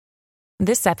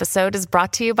This episode is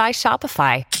brought to you by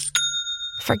Shopify.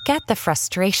 Forget the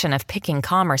frustration of picking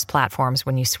commerce platforms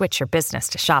when you switch your business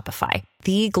to Shopify,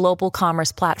 the global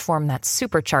commerce platform that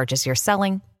supercharges your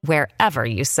selling wherever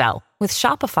you sell. With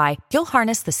Shopify, you'll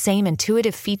harness the same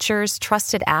intuitive features,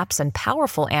 trusted apps, and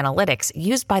powerful analytics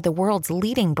used by the world's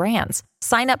leading brands.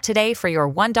 Sign up today for your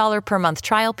 $1 per month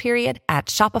trial period at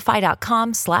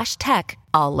shopify.com/tech,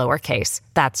 all lowercase.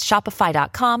 That's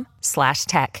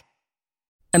shopify.com/tech.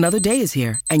 Another day is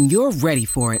here, and you're ready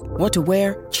for it. What to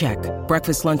wear? Check.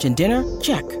 Breakfast, lunch, and dinner?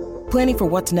 Check. Planning for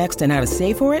what's next and how to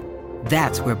save for it?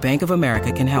 That's where Bank of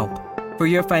America can help. For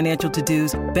your financial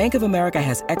to-dos, Bank of America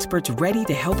has experts ready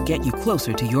to help get you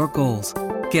closer to your goals.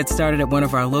 Get started at one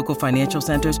of our local financial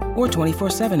centers or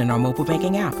 24/7 in our mobile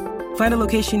banking app. Find a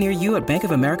location near you at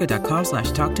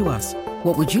bankofamerica.com/talktous.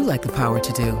 What would you like the power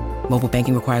to do? Mobile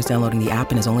banking requires downloading the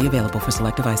app and is only available for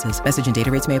select devices. Message and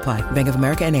data rates may apply. Bank of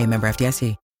America NA, member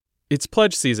FDIC. It's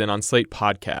pledge season on Slate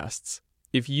Podcasts.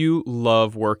 If you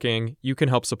love working, you can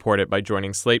help support it by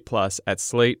joining Slate Plus at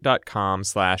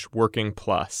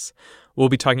slate.com/workingplus. We'll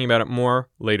be talking about it more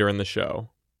later in the show.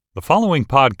 The following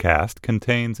podcast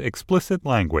contains explicit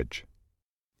language.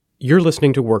 You're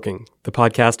listening to Working, the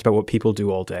podcast about what people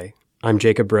do all day. I'm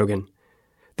Jacob Brogan.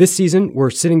 This season,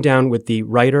 we're sitting down with the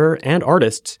writer and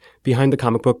artists behind the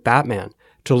comic book Batman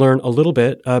to learn a little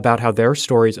bit about how their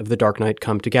stories of the Dark Knight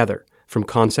come together, from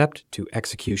concept to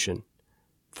execution.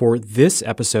 For this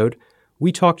episode,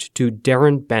 we talked to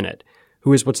Darren Bennett,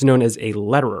 who is what's known as a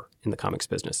letterer in the comics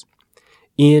business.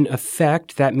 In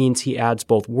effect, that means he adds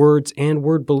both words and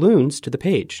word balloons to the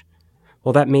page.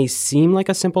 While that may seem like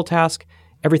a simple task,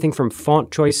 everything from font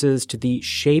choices to the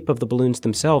shape of the balloons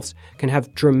themselves can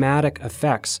have dramatic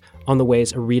effects on the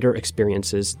ways a reader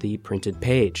experiences the printed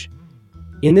page.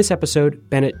 In this episode,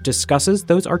 Bennett discusses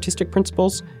those artistic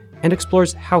principles and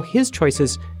explores how his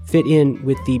choices fit in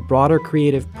with the broader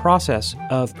creative process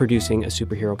of producing a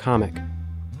superhero comic.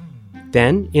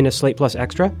 Then, in a Slate Plus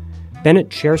Extra,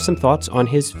 Bennett shares some thoughts on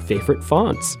his favorite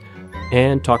fonts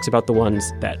and talks about the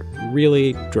ones that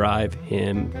really drive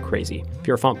him crazy. If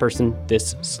you're a font person,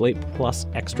 this Slate Plus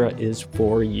Extra is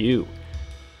for you.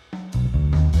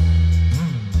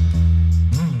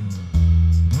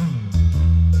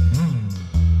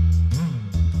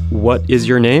 What is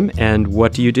your name and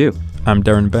what do you do? I'm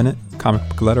Darren Bennett, comic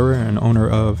book letterer and owner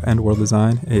of End World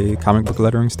Design, a comic book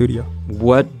lettering studio.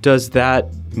 What does that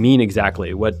mean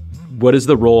exactly? What is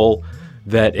the role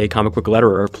that a comic book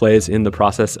letterer plays in the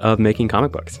process of making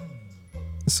comic books?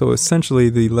 So essentially,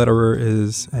 the letterer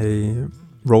is a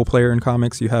role player in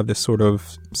comics. You have this sort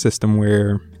of system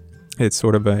where it's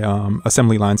sort of a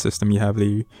assembly line system. You have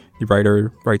the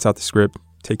writer writes out the script,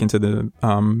 taken to the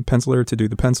penciler to do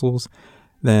the pencils.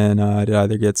 Then it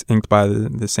either gets inked by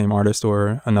the same artist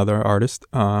or another artist,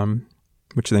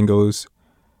 which then goes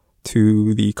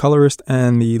to the colorist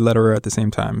and the letterer at the same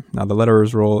time. Now, the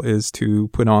letterer's role is to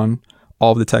put on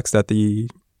all of the text that the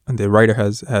writer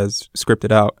has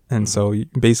scripted out. And so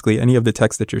basically any of the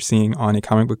text that you're seeing on a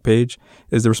comic book page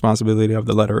is the responsibility of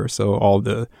the letterer. So all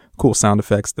the cool sound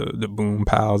effects, the boom,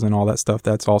 pows, and all that stuff,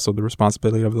 that's also the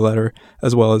responsibility of the letterer,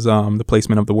 as well as the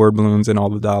placement of the word balloons and all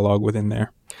the dialogue within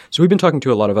there. So we've been talking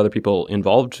to a lot of other people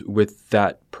involved with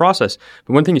that process.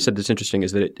 But one thing you said that's interesting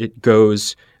is that it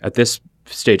goes at this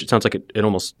stage, it sounds like it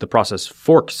almost, the process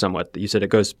forks somewhat. You said it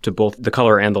goes to both the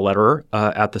color and the letterer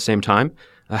at the same time.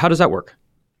 How does that work?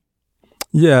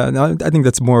 Yeah, I think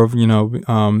that's more of,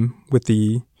 with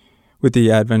the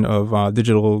advent of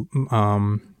digital,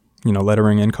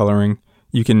 lettering and coloring,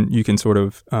 you can sort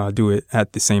of do it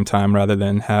at the same time rather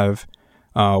than have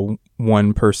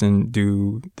one person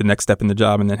do the next step in the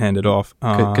job and then hand it off.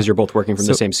 Because you're both working from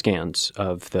the same scans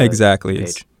of the page.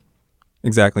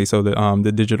 Exactly. So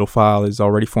the digital file is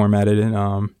already formatted,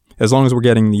 and as long as we're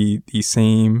getting the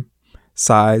same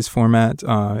size format,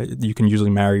 you can usually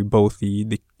marry both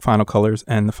the final colors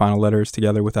and the final letters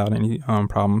together without any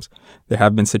problems. There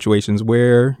have been situations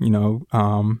where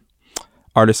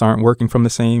artists aren't working from the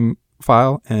same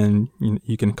file, and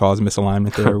you can cause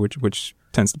misalignment there, which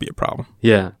tends to be a problem.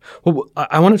 Yeah. Well,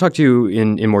 I want to talk to you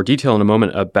in more detail in a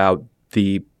moment about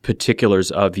the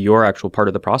particulars of your actual part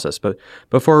of the process. But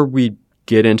before we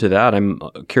get into that, I'm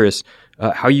curious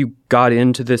how you got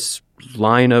into this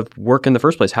line of work in the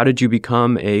first place. How did you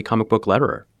become a comic book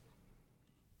letterer?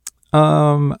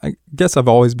 I guess I've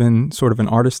always been sort of an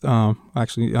artist.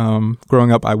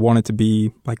 Growing up, I wanted to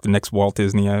be like the next Walt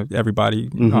Disney. Everybody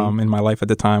in my life at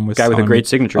the time was guy with a great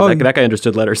signature. That guy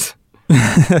understood letters.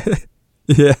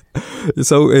 Yeah.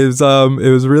 So it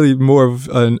was really more of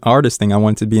an artist thing. I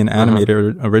wanted to be an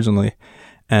animator originally.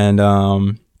 And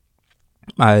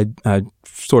I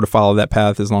sort of followed that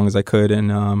path as long as I could,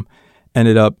 and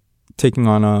ended up taking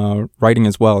on writing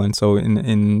as well. And so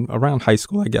in around high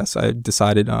school, I guess, I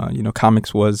decided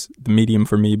comics was the medium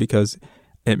for me because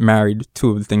it married two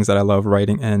of the things that I love,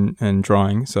 writing and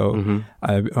drawing. So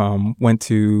I went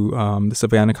to the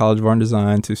Savannah College of Art and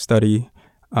Design to study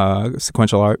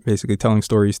sequential art, basically telling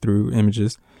stories through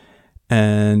images.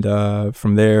 And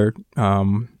from there,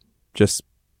 just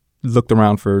looked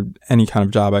around for any kind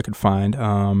of job I could find.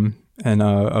 And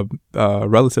a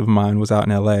relative of mine was out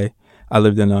in L.A. I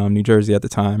lived in New Jersey at the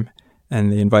time,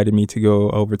 and they invited me to go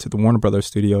over to the Warner Brothers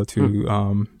studio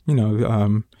to,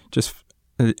 just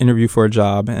interview for a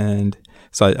job. And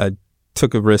so I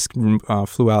took a risk,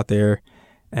 flew out there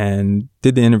and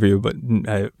did the interview, but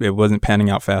it wasn't panning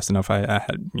out fast enough. I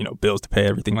had, bills to pay,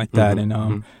 everything like that.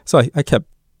 And so I kept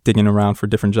digging around for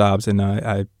different jobs, and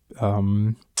I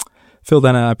filled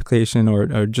out an application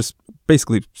or just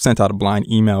basically sent out a blind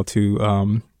email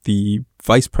to the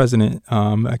vice president,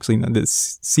 actually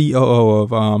the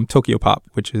COO of Tokyo Pop,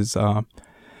 which is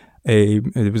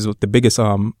it was the biggest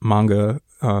manga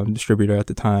distributor at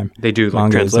the time. They do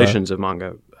like translations of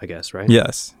manga, I guess, right?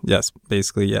 Yes,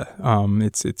 basically, yeah.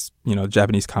 It's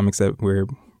Japanese comics that we're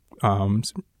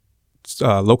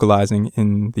localizing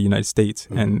in the United States,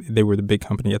 and they were the big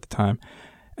company at the time.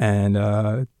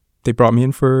 And they brought me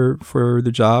in for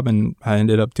the job, and I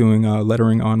ended up doing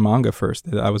lettering on manga first.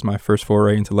 That was my first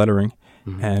foray into lettering.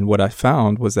 And what I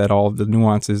found was that all of the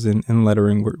nuances in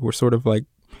lettering were sort of like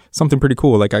something pretty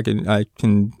cool. Like I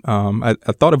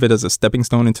thought of it as a stepping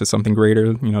stone into something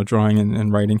greater, drawing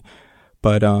and writing.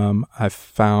 But I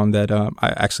found that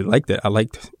I actually liked it. I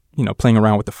liked, playing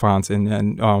around with the fonts and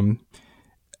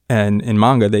in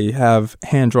manga, they have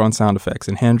hand-drawn sound effects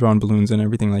and hand-drawn balloons and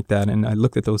everything like that. And I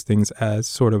looked at those things as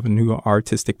sort of a new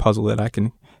artistic puzzle that I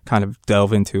can kind of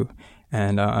delve into.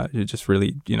 And it just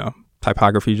really,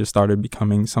 typography just started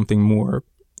becoming something more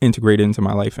integrated into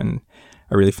my life. And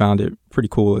I really found it pretty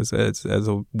cool as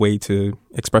a way to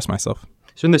express myself.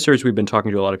 So in this series, we've been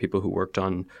talking to a lot of people who worked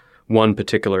on one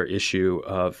particular issue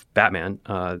of Batman,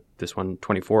 this one,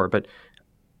 24, but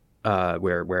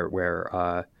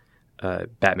where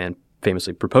Batman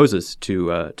famously proposes to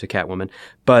Catwoman.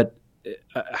 But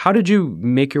how did you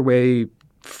make your way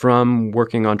from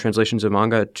working on translations of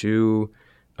manga to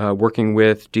working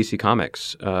with DC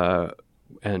Comics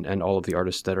and all of the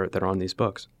artists that are on these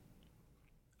books?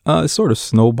 It sort of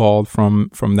snowballed from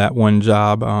that one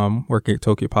job, working at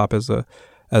Tokyo Pop as a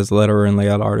letterer and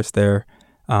layout artist there.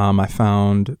 I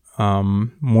found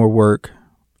more work,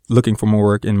 looking for more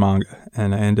work in manga,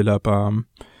 and I ended up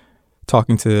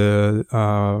talking to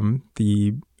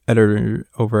the editor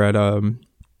over at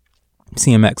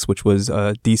CMX, which was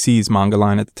DC's manga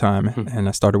line at the time, and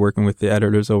I started working with the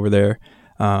editors over there.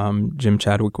 Jim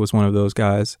Chadwick was one of those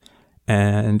guys,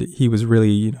 and he was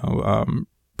really,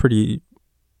 pretty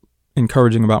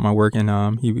encouraging about my work,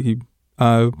 and he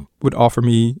would offer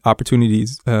me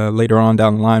opportunities later on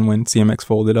down the line when CMX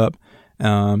folded up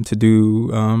to do,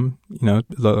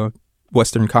 the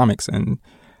Western comics, and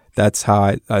that's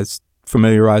how I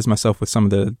familiarized myself with some of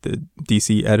the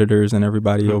DC editors and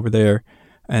everybody over there,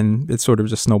 and it sort of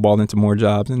just snowballed into more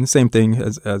jobs. And the same thing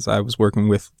as I was working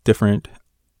with different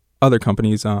other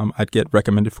companies, I'd get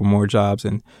recommended for more jobs,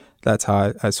 and that's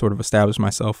how I sort of established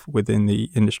myself within the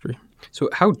industry. So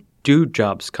how do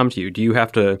jobs come to you? Do you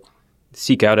have to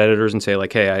seek out editors and say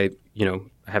like, hey, I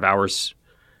have hours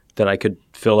that I could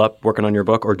fill up working on your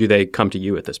book, or do they come to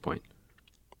you at this point?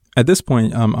 At this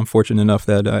point, I'm fortunate enough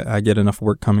that I get enough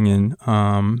work coming in.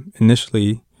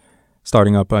 Initially,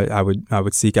 starting up, I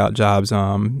would seek out jobs.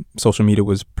 Social media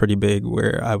was pretty big,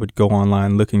 where I would go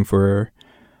online looking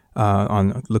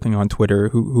on Twitter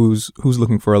who's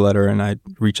looking for a letter, and I'd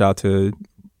reach out to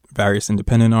various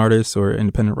independent artists or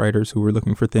independent writers who were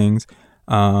looking for things.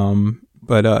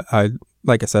 But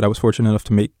like I said, I was fortunate enough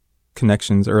to make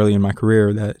connections early in my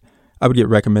career that I would get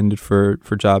recommended for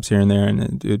jobs here and there,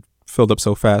 and it filled up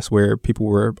so fast where people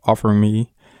were offering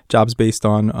me jobs based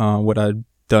on what I'd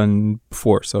done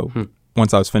before. So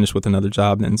once I was finished with another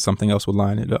job, then something else would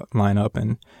line up,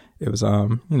 and it was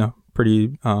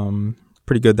pretty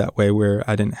good that way, where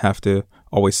I didn't have to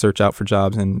always search out for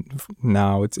jobs. And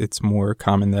now it's more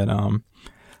common that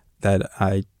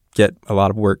I get a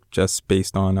lot of work just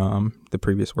based on the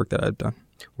previous work that I've done.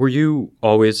 Were you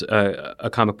always a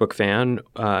comic book fan?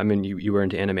 I mean, you were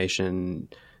into animation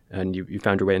and you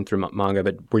found your way in through manga,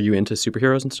 but were you into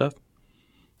superheroes and stuff?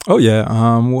 Oh, yeah.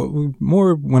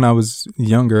 More when I was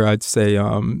younger, I'd say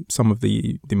some of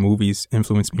the movies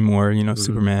influenced me more,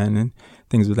 Superman and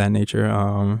things of that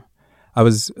nature. I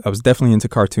was definitely into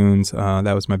cartoons.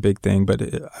 That was my big thing. But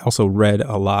I also read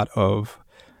a lot of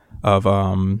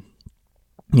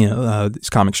these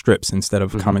comic strips instead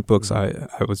of comic books. I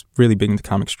was really big into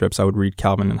comic strips. I would read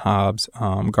Calvin and Hobbes,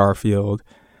 Garfield,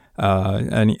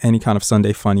 any kind of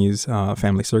Sunday Funnies,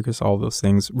 Family Circus. All those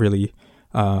things really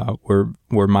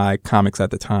were my comics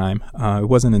at the time. It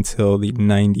wasn't until the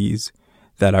 90s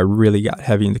that I really got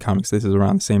heavy into comics. This is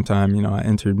around the same time, I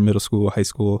entered middle school, high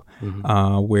school,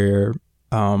 where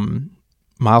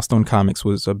Milestone Comics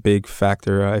was a big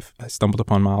factor. I stumbled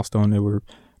upon Milestone. They were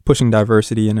pushing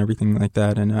diversity and everything like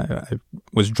that, and I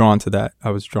was drawn to that. I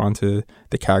was drawn to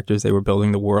the characters they were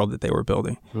building, the world that they were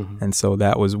building. And so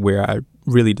that was where I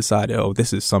really decided,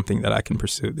 this is something that I can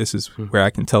pursue. This is where I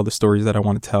can tell the stories that I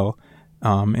want to tell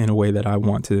in a way that I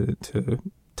want to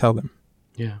tell them.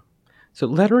 Yeah. So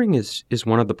lettering is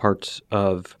one of the parts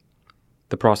of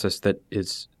the process that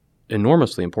is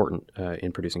enormously important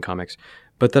in producing comics,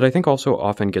 but that I think also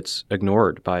often gets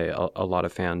ignored by a lot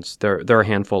of fans. There are a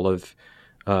handful of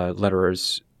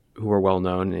letterers who are well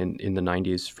known in the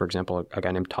 90s. For example, a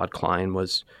guy named Todd Klein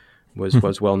was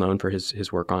well known for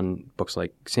his work on books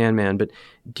like Sandman. But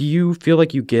do you feel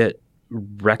like you get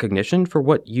recognition for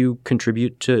what you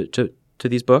contribute to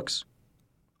these books?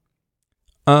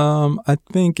 I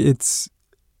think it's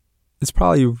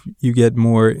probably you get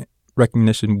more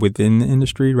recognition within the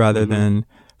industry rather than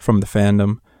from the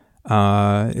fandom.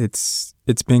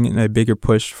 It's been a bigger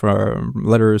push for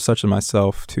letterers such as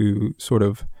myself to sort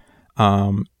of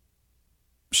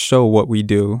show what we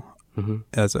do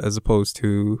as opposed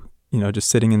to just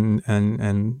sitting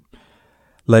and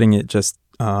letting it just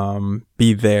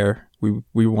be there.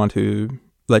 We want to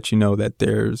let you know that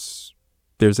there's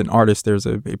an artist, there's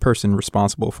a person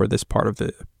responsible for this part of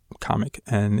the comic,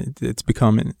 and it's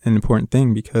become an important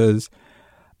thing because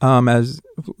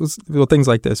things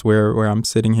like this where I'm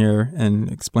sitting here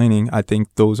and explaining, I think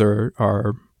those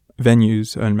are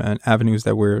venues and avenues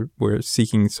that we're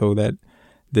seeking so that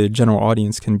the general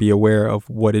audience can be aware of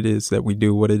what it is that we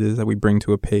do, what it is that we bring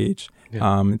to a page.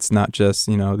 Yeah. It's not just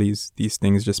these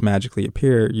things just magically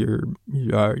appear.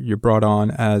 You're brought on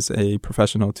as a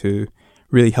professional to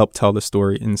really help tell the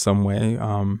story in some way,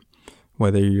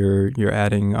 whether you're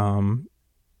adding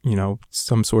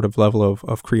some sort of level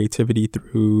of creativity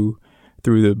through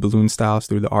the balloon styles,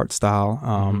 through the art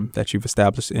style that you've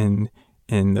established in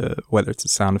the, whether it's the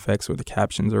sound effects or the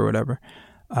captions or whatever.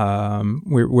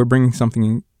 We're bringing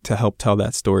something to help tell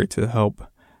that story, to help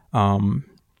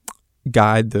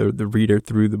guide the reader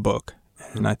through the book.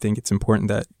 And I think it's important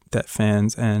that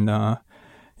fans and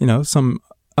some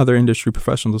other industry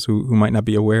professionals who might not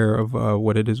be aware of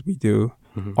what it is we do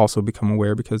also become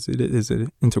aware, because it is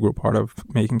an integral part of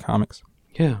making comics.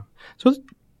 Yeah. So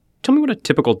tell me what a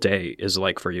typical day is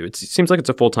like for you. It seems like it's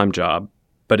a full-time job,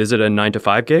 but is it a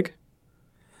 9-to-5 gig?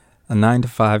 A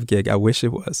 9-to-5 gig. I wish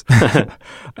it was.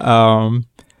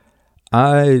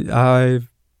 I've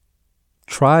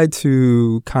tried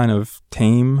to kind of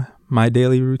tame my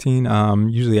daily routine.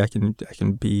 Usually I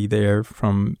can be there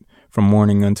from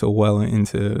morning until well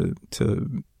into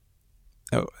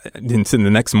the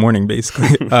next morning,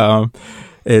 basically.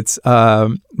 It's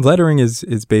lettering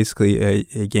is basically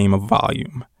a game of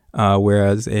volume,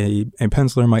 whereas a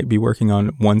penciler might be working on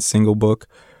one single book.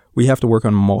 We have to work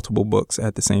on multiple books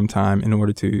at the same time in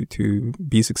order to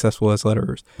be successful as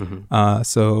letterers.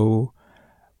 So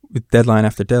with deadline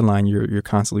after deadline, you're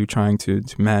constantly trying to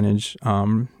manage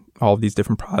all of these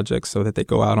different projects so that they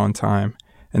go out on time.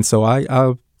 And so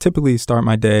I'll typically start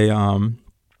my day. I'll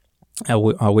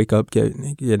wake up,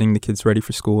 getting the kids ready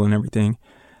for school and everything,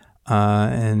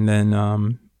 and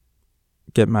then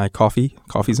get my coffee.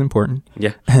 Coffee's important.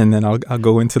 Yeah. And then I'll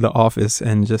go into the office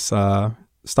and just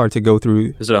start to go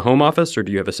through. Is it a home office or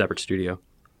do you have a separate studio?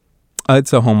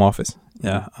 It's a home office.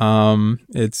 Yeah.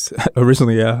 It's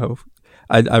originally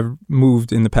I've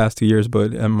moved in the past 2 years,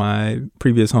 but at my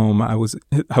previous home, I was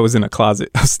in a closet.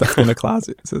 I was stuck in a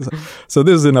closet. So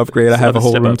this is an upgrade. I have a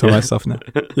whole room to myself now.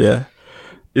 Yeah.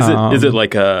 Is it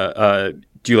like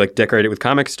do you like decorate it with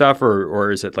comic stuff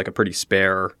or is it like a pretty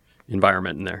spare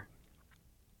environment in there?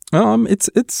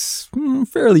 It's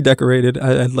fairly decorated.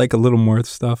 I'd like a little more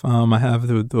stuff. I have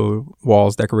the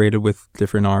walls decorated with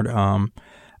different art.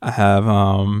 I have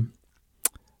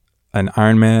an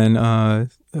Iron Man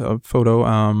photo,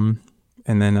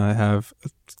 and then I have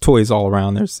toys all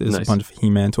around. There's nice. A bunch of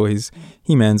He-Man toys.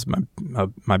 He-Man's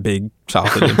my big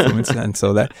childhood influence, and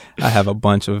so that I have a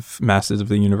bunch of Masters of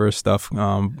the Universe stuff.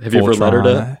 Have you ever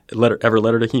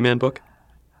lettered a He-Man book?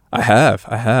 I have.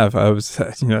 I was,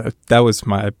 that was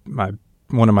my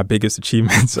one of my biggest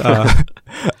achievements.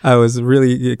 I was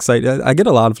really excited. I get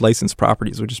a lot of licensed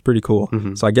properties, which is pretty cool.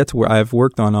 Mm-hmm. So I get to where I've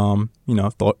worked on,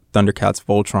 Thundercats,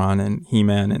 Voltron, and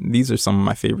He-Man, and these are some of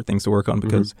my favorite things to work on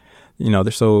because,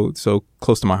 they're so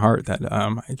close to my heart that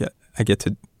I get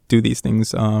to do these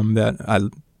things that I,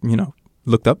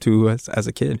 looked up to as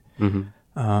a kid.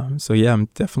 Mm-hmm. So yeah, I'm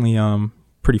definitely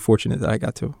pretty fortunate that I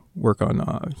got to work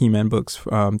on He-Man books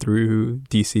through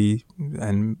DC,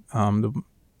 and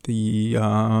the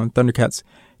Thundercats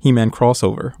He-Man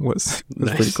crossover was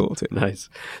Nice. pretty cool too. Nice.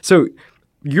 So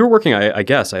you're working, I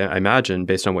guess, I imagine,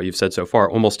 based on what you've said so far,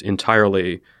 almost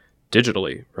entirely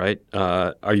digitally, right?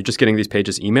 Are you just getting these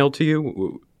pages emailed to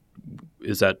you?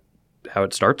 Is that how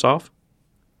it starts off?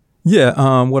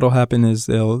 Yeah. What'll happen is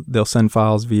they'll send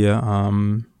files via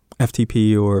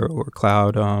FTP or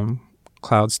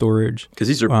cloud storage. Because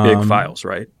these are big files,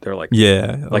 right? They're like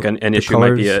an issue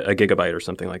might be a gigabyte or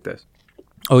something like this.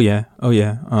 Oh yeah.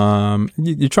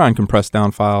 You try and compress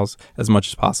down files as much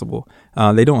as possible.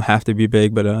 They don't have to be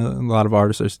big, but a lot of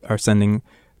artists are sending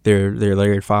their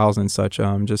layered files and such,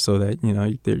 just so that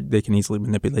they can easily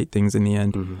manipulate things in the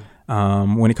end.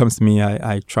 Mm-hmm. When it comes to me,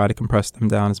 I try to compress them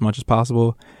down as much as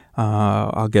possible.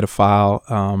 I'll get a file,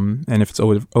 and if it's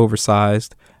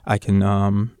oversized, I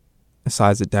can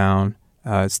size it down.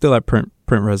 It's still at print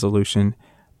resolution.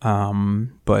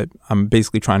 But I'm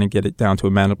basically trying to get it down to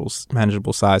a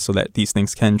manageable size so that these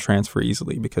things can transfer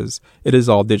easily, because it is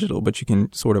all digital, but you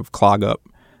can sort of clog up,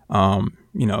 file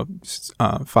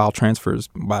transfers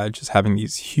by just having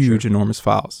these huge, enormous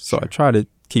files. So I try to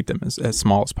keep them as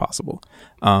small as possible.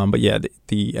 But yeah,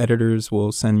 the editors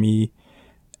will send me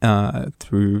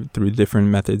through different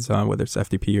methods, whether it's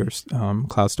FTP or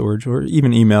cloud storage or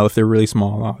even email. If they're really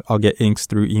small, I'll get inks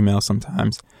through email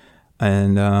sometimes.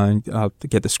 And I'll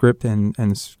get the script and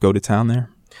go to town there.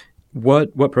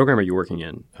 What program are you working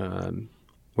in?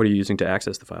 What are you using to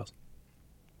access the files?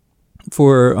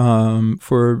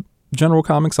 For general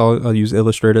comics, I'll use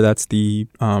Illustrator. That's the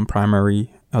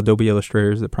primary. Adobe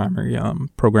Illustrator is the primary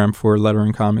program for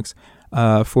lettering comics.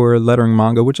 For lettering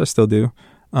manga, which I still do,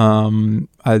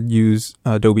 I use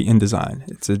Adobe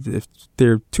InDesign.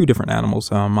 They're two different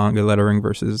animals: manga lettering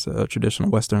versus traditional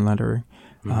Western lettering.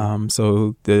 Mm-hmm.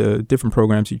 So the different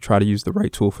programs, you try to use the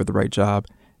right tool for the right job.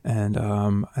 And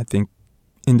I think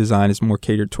InDesign is more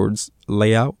catered towards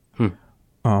layout,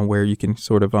 where you can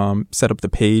sort of set up the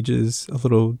pages a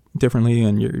little differently,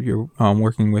 and you're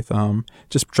working with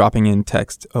just dropping in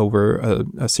text over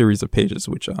a series of pages,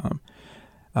 which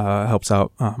helps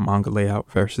out manga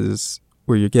layout, versus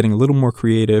where you're getting a little more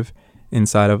creative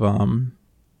inside of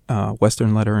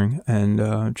Western lettering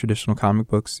and traditional comic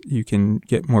books. You can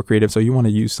get more creative. So you want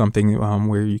to use something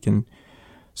where you can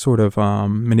sort of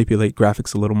manipulate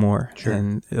graphics a little more. Sure.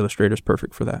 And Illustrator's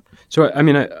perfect for that. So, I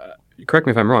mean, correct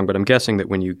me if I'm wrong, but I'm guessing that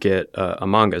when you get a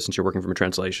manga, since you're working from a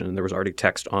translation and there was already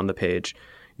text on the page,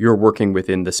 you're working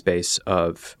within the space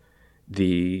of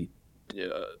the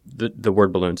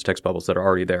word balloons, text bubbles that are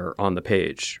already there on the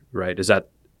page, right? Is that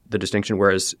the distinction?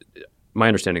 Whereas my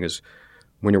understanding is,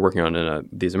 when you're working on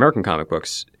these American comic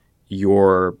books,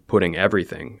 you're putting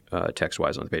everything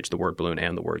text-wise on the page, the word balloon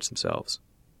and the words themselves.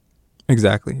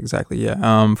 Exactly.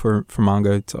 Yeah. For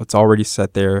manga, it's already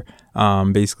set there.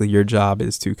 Basically, your job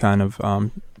is to kind of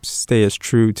stay as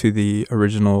true to the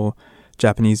original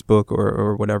Japanese book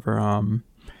or whatever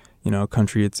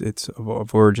country it's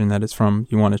of origin that it's from.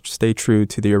 You want to stay true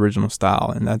to the original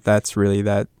style, and that's really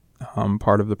that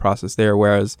part of the process there.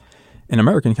 Whereas in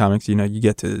American comics, you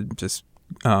get to just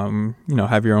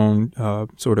have your own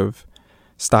sort of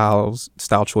style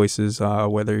choices,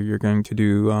 whether you're going to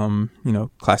do,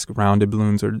 classic rounded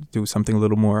balloons or do something a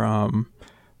little more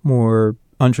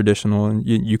untraditional, and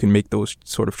you can make those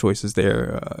sort of choices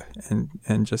there,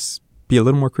 and just be a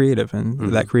little more creative.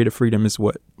 And that creative freedom is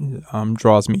what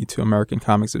draws me to American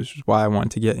comics, which is why I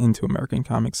wanted to get into American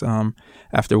comics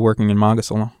after working in manga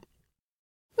so long.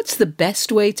 What's the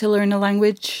best way to learn a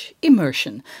language?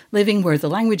 Immersion, living where the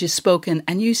language is spoken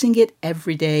and using it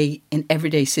every day in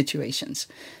everyday situations.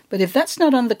 But if that's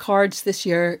not on the cards this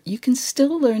year, you can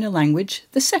still learn a language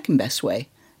the second best way,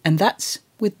 and that's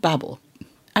with Babbel.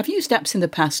 I've used apps in the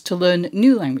past to learn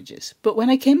new languages, but when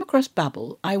I came across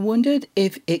Babbel, I wondered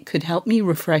if it could help me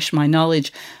refresh my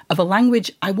knowledge of a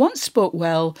language I once spoke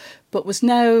well, but was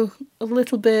now a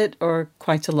little bit or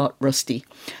quite a lot rusty.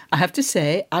 I have to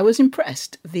say, I was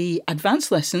impressed. The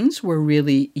advanced lessons were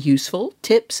really useful,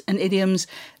 tips and idioms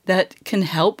that can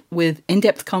help with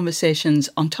in-depth conversations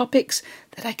on topics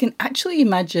that I can actually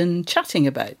imagine chatting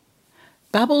about.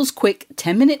 Babbel's quick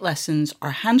 10-minute lessons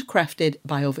are handcrafted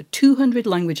by over 200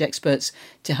 language experts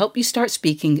to help you start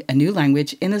speaking a new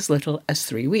language in as little as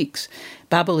 3 weeks.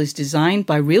 Babbel is designed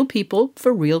by real people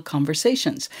for real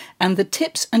conversations, and the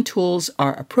tips and tools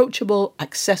are approachable,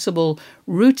 accessible,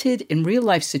 rooted in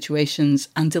real-life situations,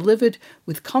 and delivered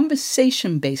with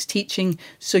conversation-based teaching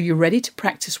so you're ready to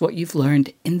practice what you've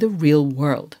learned in the real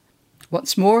world.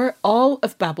 What's more, all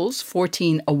of Babbel's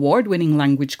 14 award-winning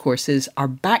language courses are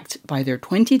backed by their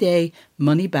 20-day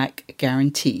money-back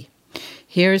guarantee.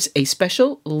 Here's a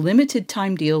special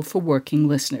limited-time deal for working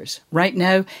listeners. Right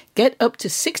now, get up to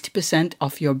 60%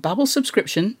 off your Babbel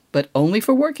subscription, but only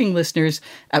for working listeners,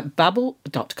 at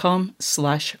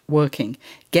babbel.com/working.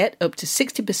 Get up to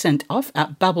 60% off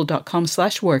at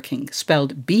babbel.com/working,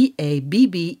 spelled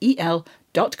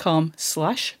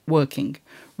BABBEL.com/working.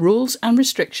 Rules and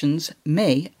restrictions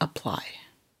may apply.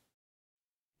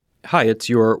 Hi, it's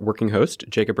your working host,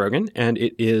 Jacob Brogan, and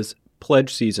it is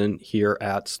pledge season here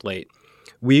at Slate.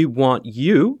 We want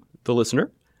you, the listener,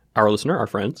 our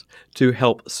friends, to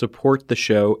help support the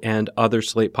show and other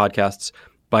Slate podcasts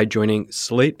by joining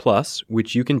Slate Plus,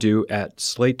 which you can do at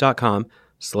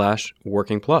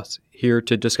slate.com/working plus. Here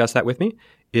to discuss that with me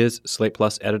is Slate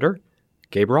Plus editor,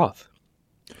 Gabe Roth.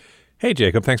 Hey,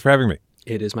 Jacob. Thanks for having me.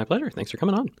 It is my pleasure. Thanks for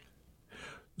coming on.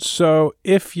 So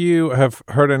if you have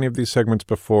heard any of these segments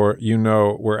before, you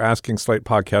know we're asking Slate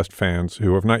podcast fans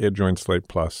who have not yet joined Slate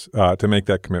Plus to make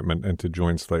that commitment and to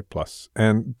join Slate Plus.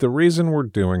 And the reason we're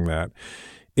doing that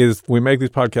is we make these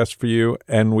podcasts for you,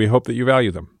 and we hope that you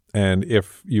value them. And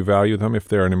if you value them, if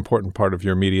they're an important part of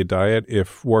your media diet,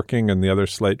 if Working and the other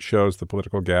Slate shows, the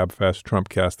Political Gabfest,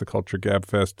 Trumpcast, the Culture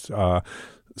Gabfest,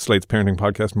 Slate's parenting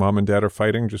podcast, Mom and Dad Are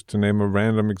Fighting, just to name a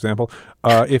random example.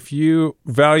 If you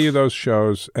value those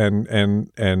shows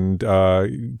and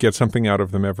get something out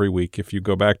of them every week, if you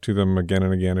go back to them again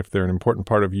and again, if they're an important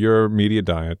part of your media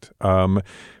diet,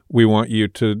 we want you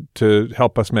to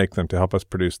help us make them, to help us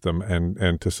produce them,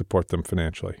 and to support them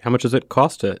financially. How much does it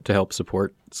cost to help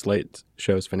support Slate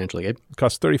shows financially, Gabe? It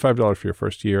costs $35 for your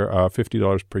first year,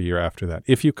 $50 per year after that.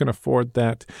 If you can afford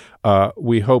that,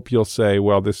 we hope you'll say,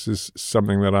 well, this is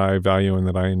something that I value and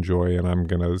that I enjoy, and I'm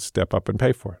going to step up and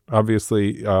pay for it.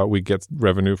 Obviously, we get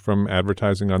revenue from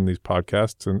advertising on these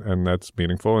podcasts, and that's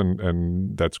meaningful,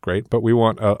 and that's great. But we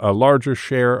want a larger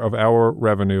share of our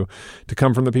revenue to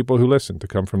come from the people who listen, to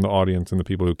come from the audience and the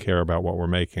people who care about what we're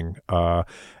making.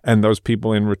 And those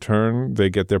people in return, they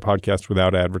get their podcast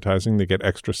without advertising. They get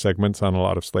extra segments on a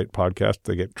lot of Slate podcasts.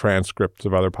 They get transcripts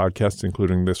of other podcasts,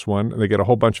 including this one. They get a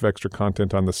whole bunch of extra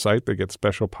content on the site. They get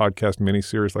special podcast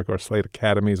miniseries like our Slate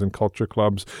Academies and Culture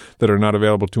Clubs that are not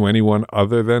available to anyone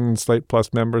other than Slate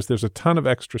Plus members. There's a ton of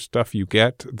extra stuff you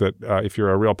get that, if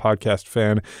you're a real podcast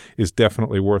fan, is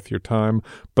definitely worth your time.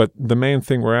 But the main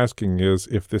thing we're asking is,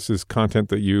 if this is content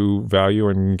that you value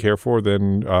and care for,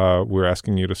 then we're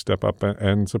asking you to step up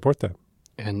and support that.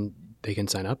 And they can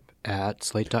sign up at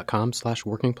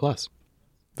slate.com/working plus.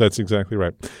 That's exactly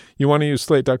right. You want to use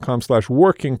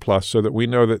slate.com/working plus so that we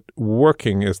know that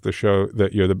Working is the show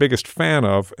that you're the biggest fan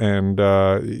of, and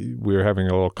we're having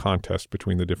a little contest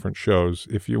between the different shows.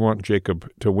 If you want Jacob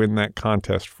to win that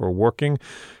contest for Working,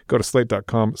 go to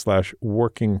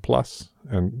slate.com/working plus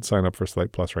and sign up for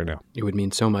Slate Plus right now. It would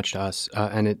mean so much to us,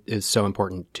 and it is so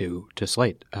important to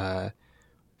Slate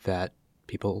that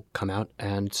people come out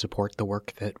and support the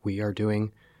work that we are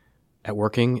doing at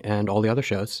Working and all the other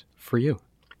shows for you.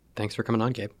 Thanks for coming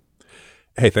on, Gabe.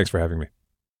 Hey, thanks for having me.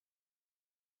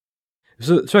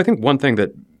 So I think one thing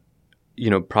that,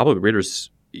 probably readers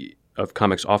of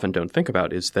comics often don't think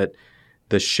about is that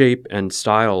the shape and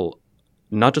style,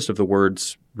 not just of the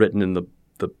words written in the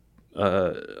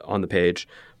on the page,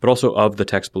 but also of the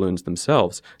text balloons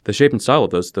themselves. The shape and style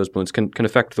of those balloons can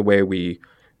affect the way we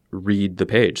read the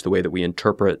page, the way that we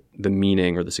interpret the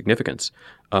meaning or the significance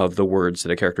of the words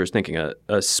that a character is thinking.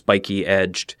 A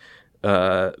spiky-edged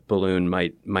balloon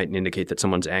might indicate that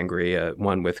someone's angry.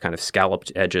 One with kind of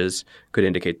scalloped edges could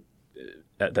indicate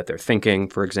that they're thinking,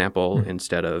 for example,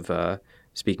 instead of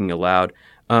speaking aloud.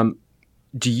 Some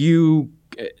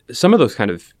of those kind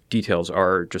of details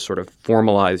are just sort of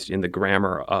formalized in the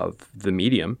grammar of the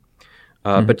medium,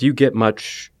 but do you get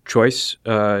much choice?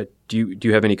 Do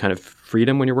you have any kind of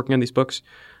freedom when you're working on these books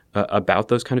about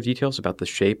those kind of details, about the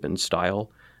shape and style,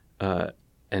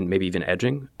 and maybe even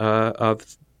edging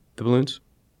of the balloons?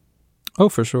 Oh,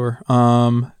 for sure.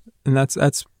 And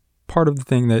that's part of the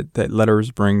thing that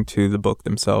letters bring to the book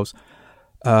themselves.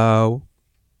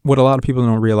 What a lot of people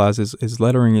don't realize is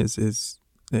lettering is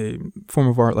a form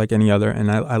of art like any other, and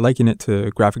I liken it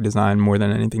to graphic design more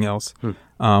than anything else,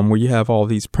 where you have all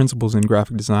these principles in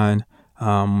graphic design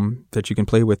that you can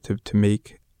play with to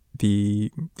make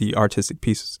the artistic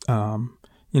piece,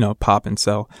 pop and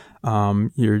sell.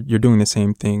 You're doing the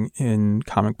same thing in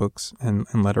comic books and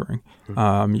lettering.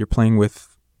 You're playing with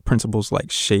principles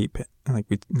like shape, like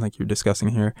you're discussing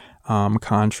here,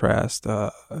 contrast,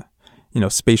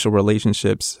 spatial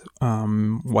relationships,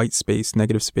 white space,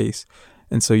 negative space.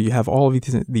 And so you have all of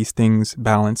these things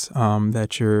balanced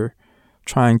that you're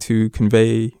trying to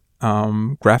convey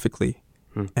graphically.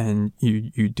 And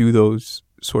you do those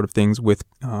sort of things with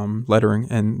lettering,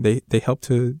 and they help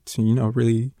to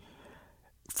really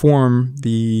form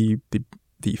the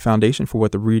foundation for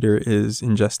what the reader is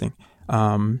ingesting.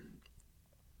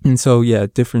 And so,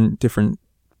 different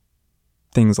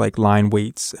things like line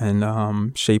weights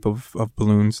and shape of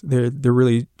balloons, they're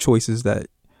really choices that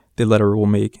the letterer will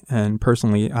make. And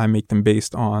personally, I make them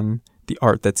based on the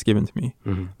art that's given to me.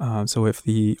 So if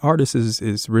the artist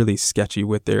is really sketchy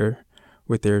with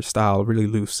their style, really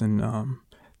loose, and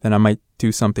then I might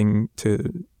do something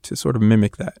to sort of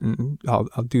mimic that. And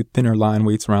I'll do thinner line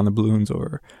weights around the balloons,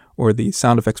 or the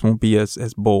sound effects won't be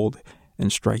as bold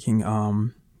and striking.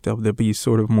 They'll be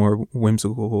sort of more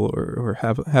whimsical or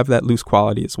have that loose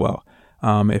quality as well.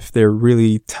 If they're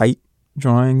really tight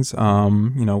drawings,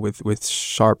 with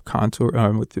sharp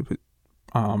contour, with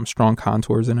strong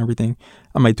contours and everything,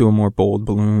 I might do a more bold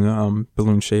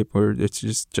balloon shape where it's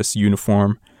just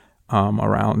uniform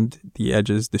around the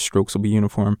edges. The strokes will be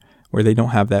uniform, where they don't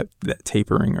have that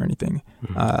tapering or anything.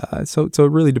 So it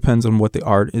really depends on what the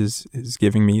art is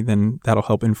giving me. Then that'll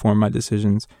help inform my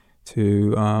decisions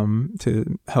to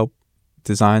help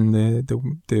design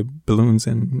the balloons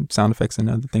and sound effects and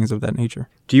other things of that nature.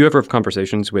 Do you ever have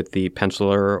conversations with the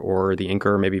penciler or the inker,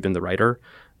 or maybe even the writer,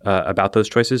 about those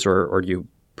choices, or do you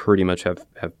pretty much have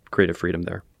creative freedom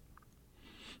there?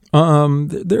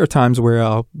 There are times where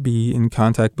I'll be in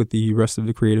contact with the rest of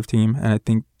the creative team, and I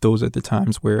think those are the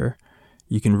times where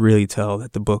you can really tell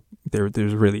that the book,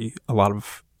 there's really a lot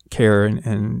of care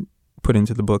and put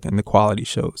into the book, and the quality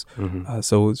shows.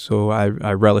 So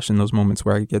I relish in those moments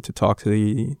where I get to talk to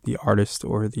the artist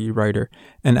or the writer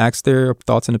and ask their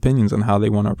thoughts and opinions on how they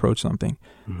want to approach something.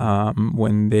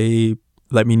 When they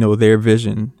let me know their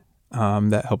vision,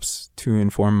 that helps to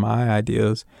inform my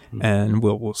ideas, and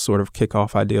we'll sort of kick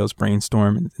off ideas,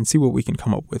 brainstorm, and see what we can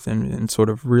come up with, and sort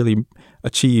of really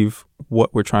achieve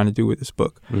what we're trying to do with this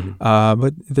book.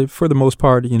 But for the most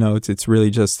part, it's really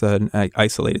just an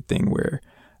isolated thing where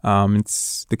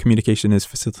the communication is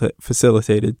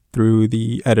facilitated through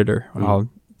the editor.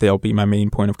 They'll be my main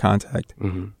point of contact,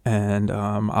 and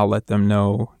I'll let them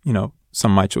know,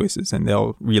 some of my choices, and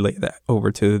they'll relay that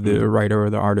over to the writer or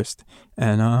the artist.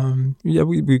 And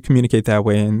we communicate that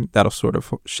way, and that'll sort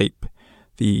of shape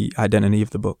the identity of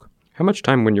the book. How much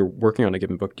time when you're working on a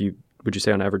given book would you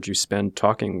say on average you spend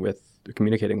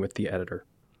communicating with the editor?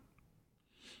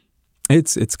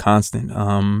 It's constant.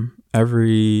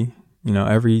 Every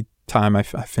time I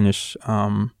finish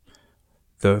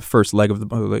the first leg of the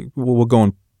book, we'll go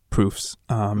in proofs.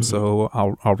 So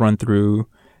I'll run through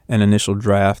an initial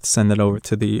draft, send it over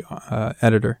to the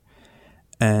editor,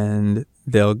 and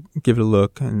they'll give it a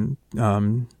look and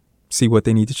see what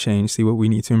they need to change, see what we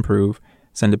need to improve,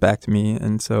 send it back to me.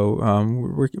 And so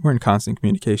we're in constant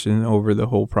communication over the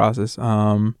whole process,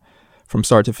 from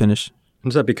start to finish.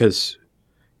 Is that because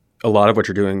a lot of what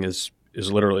you're doing is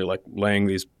literally like laying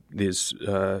these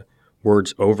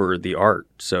words over the art?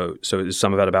 So is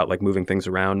some of that about like moving things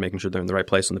around, making sure they're in the right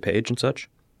place on the page and such?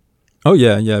 Oh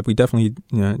yeah. We definitely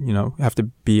have to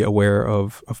be aware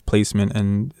of placement,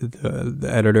 and the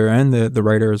editor and the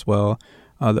writer as well.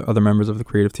 The other members of the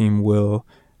creative team will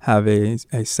have a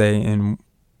say in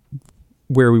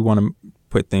where we want to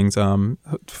put things.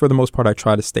 For the most part, I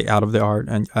try to stay out of the art,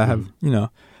 and I have a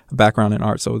background in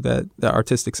art, so that the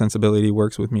artistic sensibility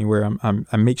works with me. Where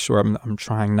I make sure I'm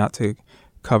trying not to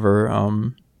cover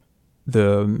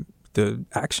the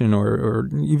action or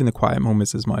even the quiet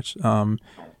moments as much.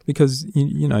 Because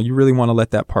you really want to let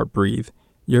that part breathe.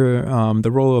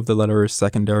 The role of the letterer is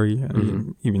secondary,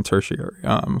 even tertiary,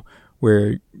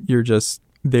 where you're just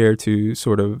there to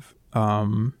sort of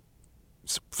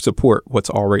support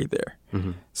what's already there.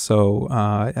 So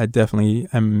I definitely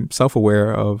am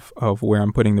self-aware of where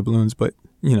I'm putting the balloons, but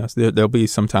there'll be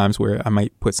some times where I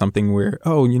might put something where,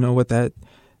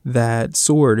 that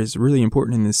sword is really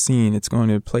important in this scene. It's going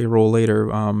to play a role later.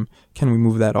 Can we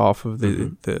move that off of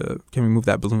can we move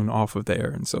that balloon off of there,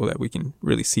 and so that we can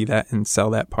really see that and sell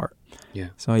that part? Yeah.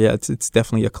 So yeah, it's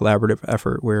definitely a collaborative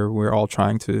effort where we're all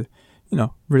trying to,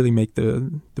 really make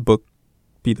the book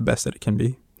be the best that it can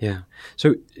be. Yeah.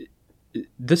 So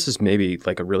this is maybe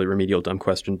like a really remedial dumb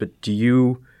question, but do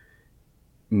you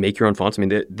make your own fonts? I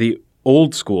mean, the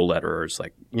old school letterers,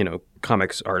 like,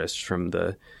 comics artists from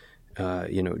the,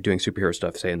 doing superhero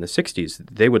stuff, say in the 60s,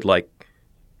 they would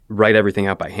write everything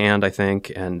out by hand, I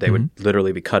think, and they would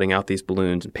literally be cutting out these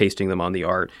balloons and pasting them on the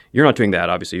art. You're not doing that,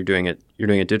 obviously. You're doing it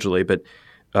digitally, but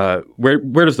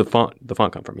where does the font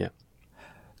come from? Yeah.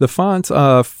 The fonts,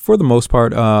 for the most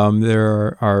part,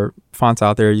 there are fonts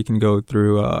out there. You can go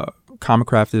through.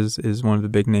 Comicraft is one of the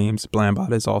big names.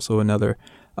 Blambot is also another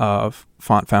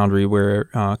font foundry where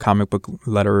comic book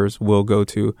letterers will go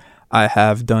to. I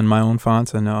have done my own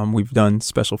fonts, and we've done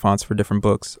special fonts for different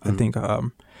books. I think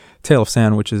Tale of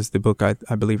Sand, which is the book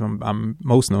I believe I'm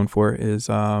most known for, is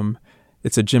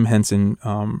it's a Jim Henson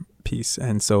piece,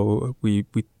 and so we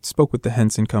spoke with the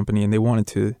Henson Company, and they wanted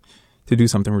to do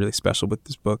something really special with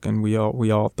this book, and we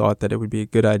all thought that it would be a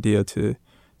good idea to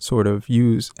sort of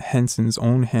use Henson's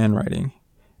own handwriting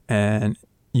and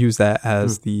use that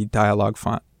as the dialogue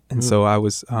font. And so I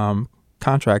was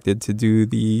contracted to do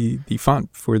the font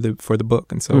for the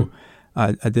book, and so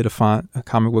I did a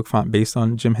comic book font based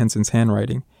on Jim Henson's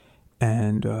handwriting,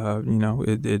 and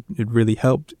it really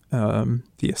helped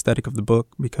the aesthetic of the book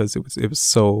because it was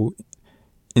so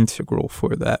integral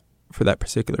for that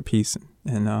particular piece.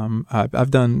 And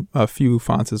I've done a few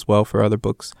fonts as well for other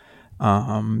books,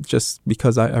 just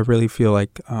because I really feel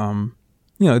like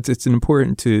it's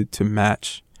important to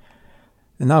match,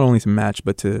 and not only to match,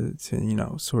 but to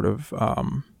sort of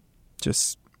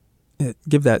just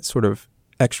give that sort of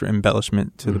extra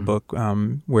embellishment to the book,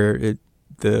 where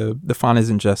the font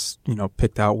isn't just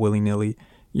picked out willy-nilly.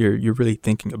 You're really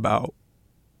thinking about,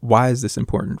 why is this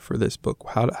important for this book?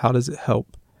 How does it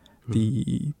help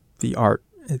the art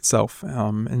itself?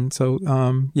 And so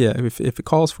if it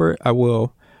calls for it, I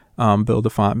will build a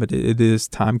font, but it is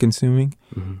time consuming,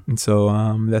 and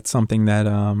so that's something that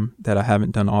I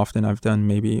haven't done often. I've done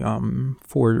maybe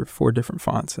 4 different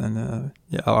fonts, and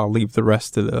I'll leave the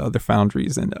rest to the other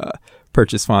foundries and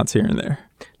purchase fonts here and there.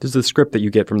 Does the script that you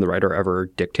get from the writer ever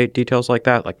dictate details like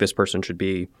that? Like, this person should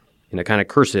be in a kind of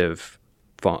cursive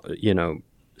font,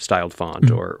 styled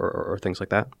font, or things like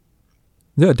that?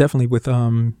 Yeah, definitely. With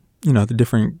the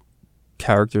different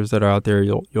characters that are out there,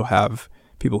 you'll have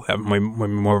people who have way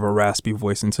more of a raspy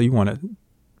voice, and so you want to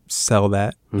sell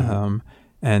that.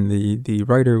 And the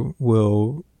writer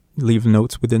will leave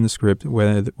notes within the script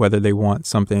whether they want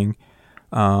something,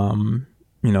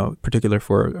 particular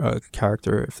for a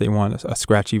character, if they want a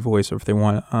scratchy voice, or if they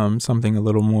want something a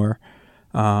little more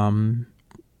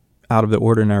out of the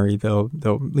ordinary. They'll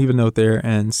leave a note there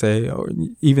and say, or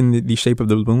even the shape of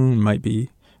the balloon might be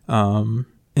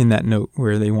in that note,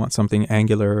 where they want something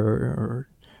angular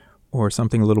or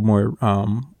something a little more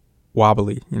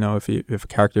wobbly. If a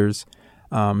character's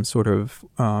sort of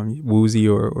woozy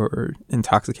or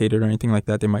intoxicated or anything like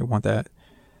that, they might want that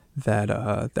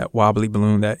wobbly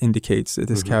balloon that indicates that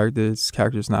this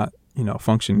character's not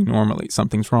functioning normally.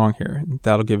 Something's wrong here. And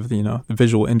that'll give the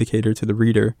visual indicator to the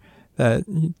reader that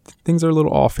things are a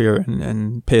little off here,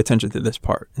 and pay attention to this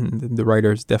part. And the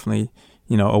writer is definitely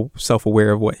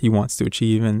self-aware of what he wants to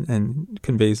achieve, and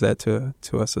conveys that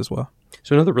to us as well.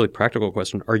 So another really practical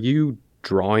question: are you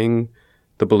drawing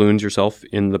the balloons yourself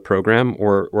in the program,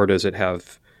 or does it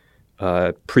have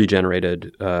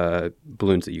pre-generated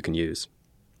balloons that you can use?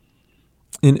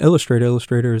 In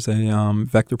Illustrator is a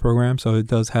vector program, so it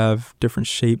does have different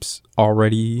shapes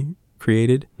already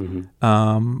created.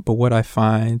 But what I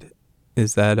find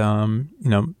is that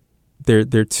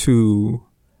they're too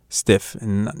stiff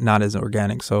and not as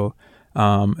organic. So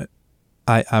I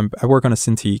work on a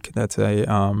Cintiq. That's a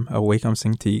Wacom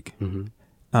Cintiq,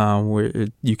 where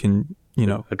you can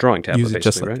a drawing tablet, use it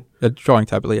just right? A drawing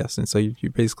tablet, yes. And so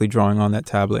you're basically drawing on that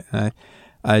tablet, and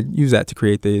I use that to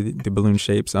create the balloon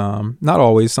shapes. Not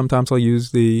always. Sometimes I'll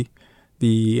use the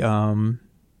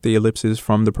ellipses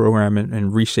from the program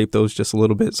and reshape those just a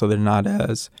little bit so they're not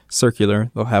as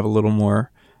circular. They'll have a little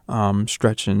more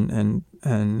stretch and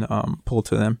pull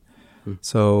to them.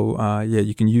 So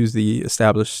you can use the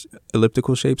established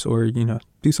elliptical shapes, or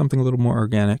do something a little more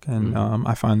organic. And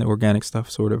I find the organic stuff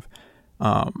sort of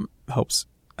helps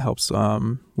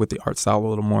with the art style a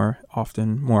little more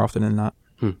often than not.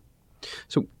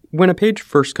 So when a page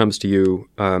first comes to you,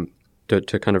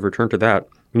 to kind of return to that,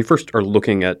 when you first are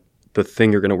looking at the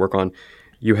thing you're going to work on,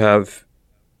 you have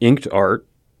inked art,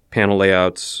 panel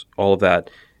layouts, all of that.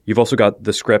 You've also got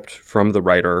the script from the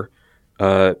writer,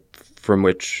 from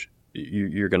which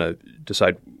you're going to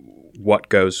decide what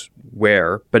goes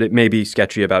where, but it may be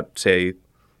sketchy about, say,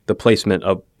 the placement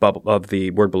of the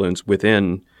word balloons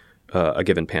within a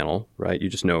given panel, right? You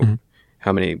just know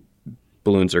how many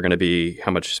balloons are going to be,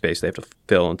 how much space they have to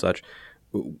fill and such.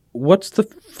 What's the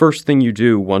first thing you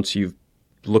do once you've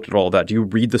looked at all that? Do you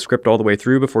read the script all the way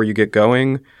through before you get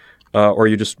going, or are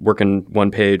you just working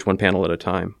one page, one panel at a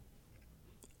time?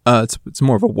 It's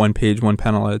more of a one page, one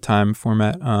panel at a time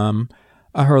format.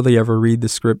 I hardly ever read the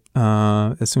script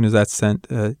as soon as that's sent.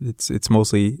 It's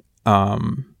mostly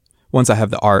once I have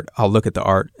the art, I'll look at the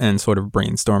art and sort of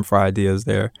brainstorm for ideas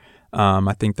there.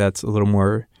 I think that's a little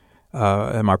more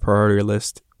at my priority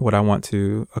list. What I want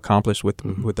to accomplish with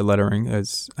the lettering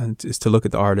is to look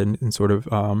at the art and sort of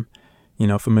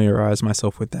familiarize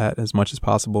myself with that as much as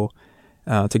possible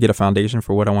to get a foundation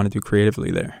for what I want to do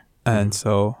creatively there. And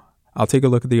so I'll take a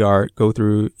look at the art, go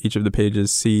through each of the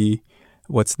pages, see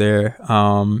what's there,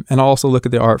 and I'll also look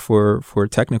at the art for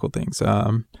technical things.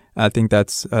 I think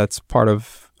that's part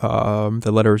of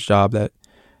the letterer's job that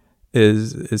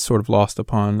is sort of lost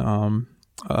upon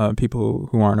people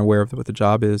who aren't aware of what the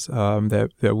job is.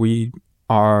 That we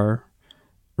are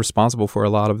responsible for a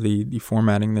lot of the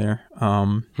formatting there.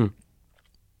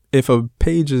 If a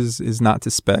page is not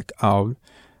to spec, I'll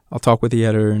talk with the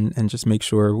editor and just make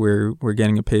sure we're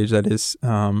getting a page that is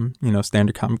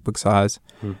standard comic book size,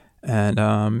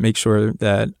 and make sure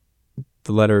that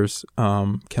the letters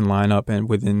can line up and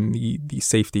within the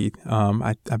safety.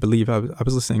 I believe I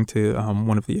was listening to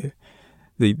one of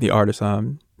the artists,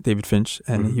 David Finch,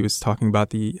 and he was talking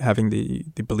about having the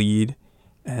bleed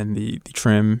and the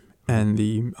trim and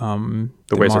the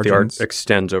ways margins. that the art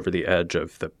extends over the edge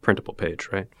of the printable page,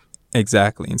 right?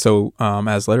 Exactly. And so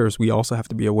as letterers, we also have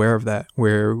to be aware of that,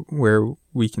 where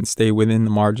we can stay within the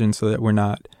margin so that we're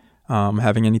not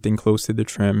having anything close to the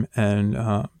trim, and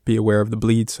be aware of the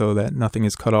bleed so that nothing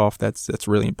is cut off. That's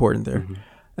really important there.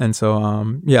 And so,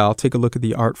 I'll take a look at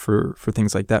the art for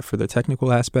things like that, for the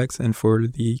technical aspects and for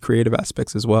the creative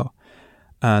aspects as well.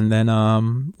 And then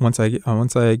once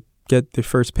I get the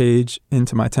first page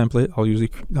into my template, I'll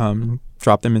usually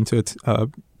drop them into a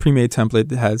pre-made template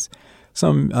that has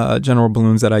some general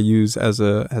balloons that I use as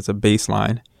a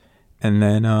baseline, and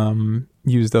then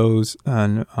use those,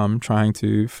 and I'm trying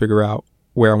to figure out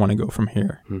where I want to go from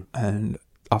here. And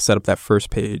I'll set up that first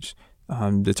page,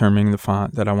 determining the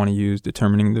font that I want to use,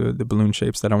 determining the balloon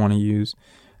shapes that I want to use,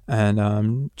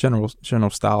 and general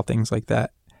style things like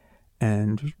that,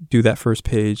 and do that first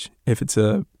page. If it's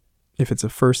a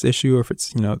first issue, or if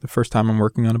it's the first time I'm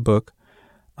working on a book,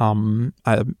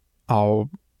 I'll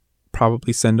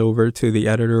probably send over to the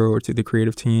editor or to the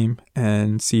creative team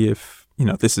and see if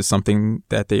this is something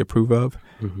that they approve of.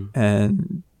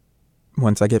 And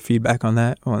once I get feedback on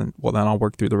that, then I'll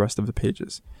work through the rest of the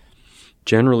pages.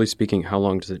 Generally speaking, how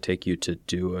long does it take you to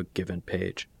do a given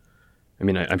page? I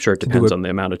mean, I'm sure it depends on the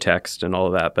amount of text and all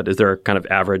of that, but is there a kind of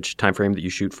average time frame that you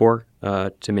shoot for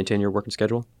to maintain your working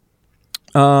schedule?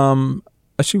 I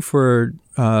shoot for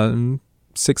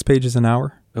 6 pages an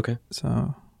hour. Okay.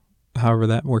 So however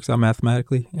that works out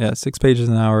mathematically. Yeah, 6 pages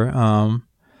an hour.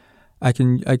 I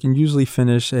can usually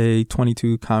finish a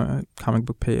 22 comic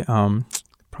book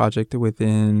project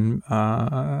within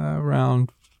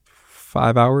around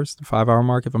 5 hours, the 5 hour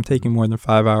mark. If I'm taking more than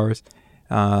 5 hours,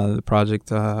 the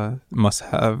project must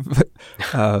have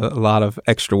a lot of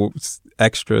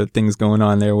extra things going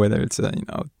on there, whether it's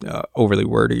overly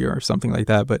wordy or something like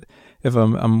that. But if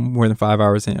I'm more than 5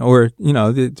 hours in, or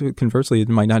conversely, it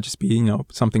might not just be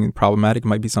something problematic. It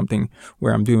might be something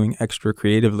where I'm doing extra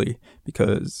creatively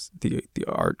because the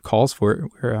art calls for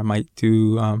it. Where I might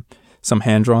do some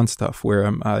hand drawn stuff. Where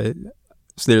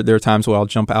so there are times where I'll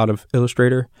jump out of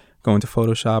Illustrator, go into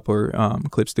Photoshop or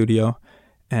Clip Studio,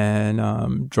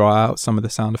 and draw out some of the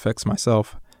sound effects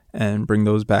myself and bring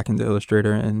those back into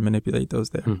Illustrator and manipulate those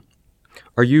there.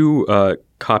 Are you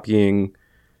copying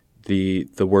the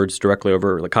words directly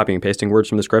over, like copying and pasting words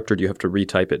from the script, or do you have to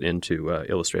retype it into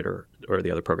Illustrator or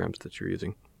the other programs that you're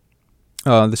using?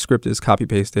 The script is copy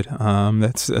pasted.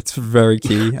 That's very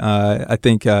key. I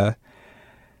think a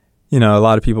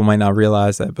lot of people might not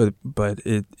realize that, but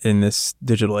in this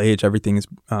digital age, everything is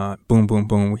boom, boom,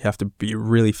 boom. We have to be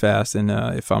really fast, and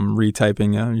if I'm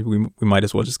retyping, we might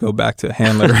as well just go back to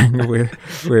hand lettering,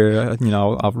 where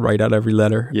I'll write out every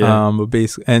letter. Yeah. But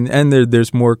basically, and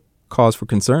there's more cause for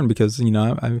concern because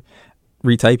I'm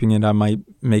retyping it, I might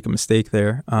make a mistake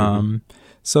there.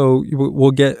 So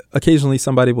we'll get occasionally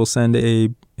somebody will send a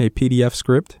PDF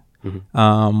script.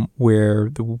 Where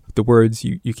the words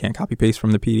you can't copy paste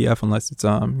from the PDF unless it's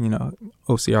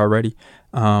OCR ready.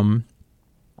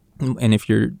 And if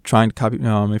you're trying to copy,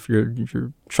 if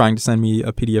you're trying to send me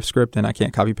a PDF script and I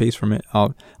can't copy paste from it,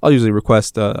 I'll usually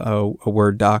request a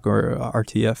Word doc or a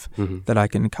RTF that I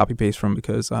can copy paste from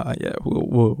because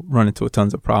we'll run into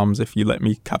tons of problems if you let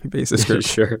me copy paste the script.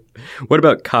 Sure. What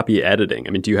about copy editing? I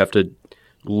mean, do you have to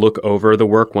look over the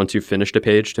work once you've finished a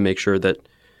page to make sure that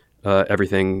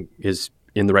everything is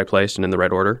in the right place and in the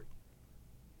right order?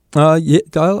 Yeah,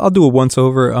 I'll do a once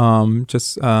over.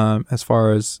 Just as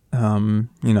far as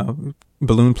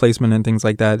balloon placement and things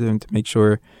like that, and to make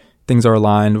sure things are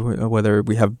aligned. Whether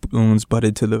we have balloons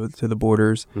butted to the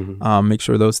borders, make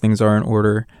sure those things are in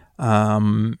order.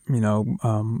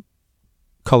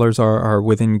 Colors are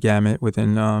within gamut,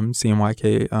 within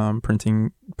CMYK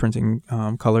printing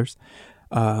colors.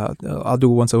 I'll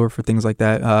do a once over for things like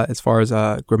that. As far as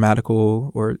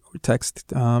grammatical or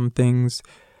text things.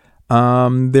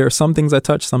 There are some things I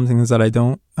touch, some things that I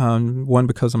don't. One,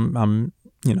 because I'm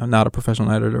not a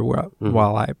professional editor.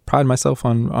 While I pride myself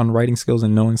on writing skills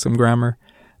and knowing some grammar,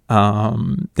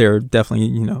 there are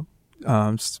definitely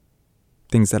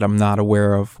things that I'm not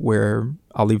aware of, where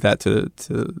I'll leave that to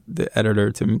the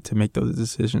editor to make those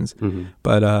decisions.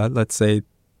 But let's say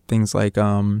things like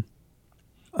there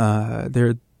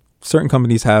certain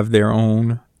companies have their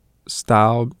own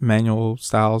manual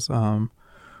styles.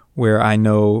 Where I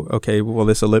know, okay, well,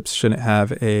 this ellipse shouldn't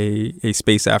have a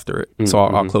space after it, so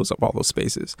I'll close up all those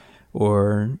spaces.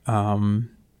 Or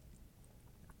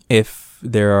if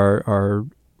there are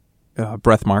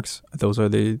breath marks, those are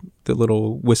the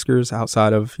little whiskers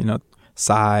outside of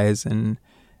size and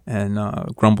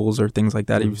grumbles or things like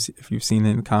that. If you've seen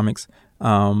it in comics,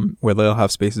 where they'll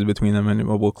have spaces between them, and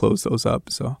we'll close those up.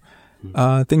 So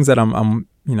things that I'm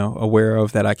aware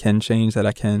of that I can change, that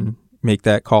I can make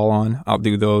that call on, I'll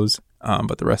do those.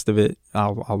 But the rest of it,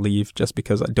 I'll leave, just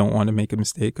because I don't want to make a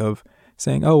mistake of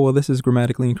saying, oh, well, this is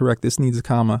grammatically incorrect, this needs a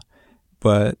comma.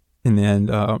 But in the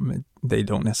end, they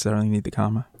don't necessarily need the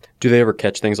comma. Do they ever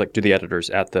catch things like, do the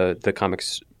editors at the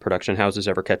comics production houses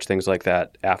ever catch things like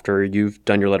that after you've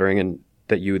done your lettering, and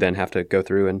that you then have to go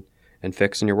through and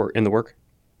fix in the work?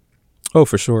 Oh,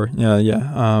 for sure.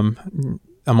 Yeah.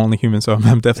 I'm only human, so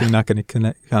I'm definitely not going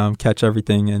to catch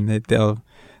everything, and they'll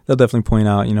definitely point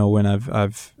out, when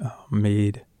I've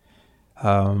made,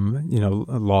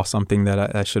 lost something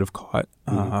that I should have caught.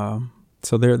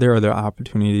 So there are the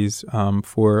opportunities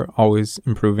for always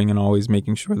improving and always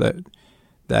making sure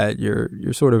that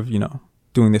you're sort of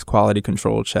doing this quality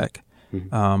control check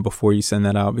before you send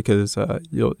that out, because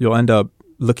you'll end up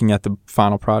looking at the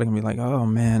final product and be like, oh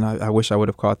man, I wish I would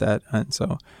have caught that. And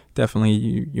so definitely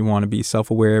you want to be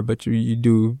self-aware, but you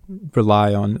do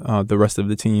rely on the rest of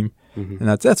the team. And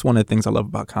that's one of the things I love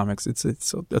about comics. It's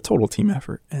a total team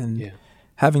effort, and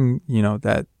having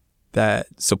that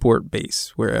support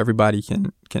base where everybody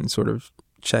can sort of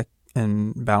check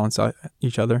and balance out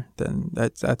each other. Then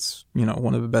that's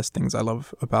one of the best things I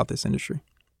love about this industry.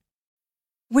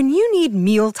 When you need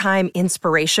mealtime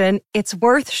inspiration, it's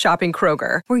worth shopping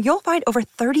Kroger, where you'll find over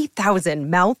 30,000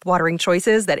 mouth-watering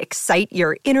choices that excite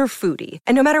your inner foodie.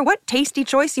 And no matter what tasty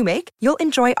choice you make, you'll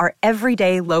enjoy our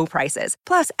everyday low prices,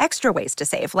 plus extra ways to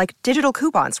save, like digital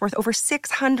coupons worth over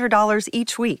 $600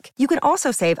 each week. You can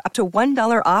also save up to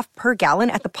 $1 off per gallon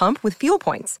at the pump with fuel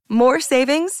points. More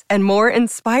savings and more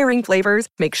inspiring flavors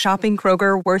make shopping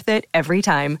Kroger worth it every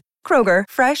time. Kroger,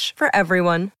 fresh for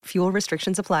everyone. Fuel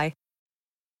restrictions apply.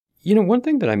 One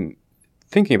thing that I'm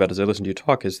thinking about as I listen to you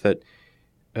talk is that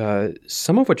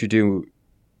some of what you do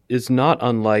is not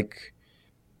unlike,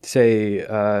 say,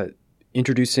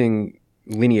 introducing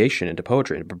lineation into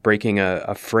poetry, breaking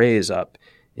a phrase up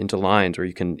into lines where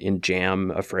you can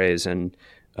jam a phrase and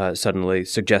suddenly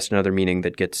suggest another meaning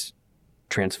that gets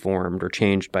transformed or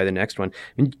changed by the next one.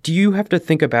 I mean, do you have to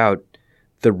think about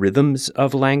the rhythms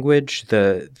of language,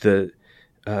 the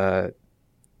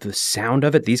sound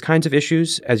of it, these kinds of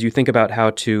issues, as you think about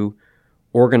how to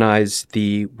organize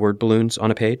the word balloons on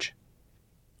a page?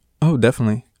 Oh,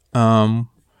 definitely. One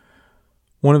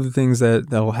of the things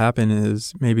that will happen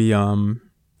is maybe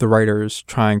the writer is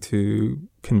trying to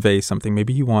convey something.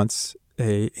 Maybe he wants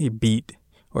a beat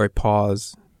or a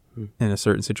pause in a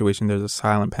certain situation. There's a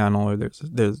silent panel, or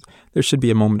there should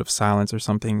be a moment of silence or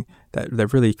something that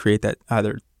really create that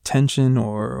either tension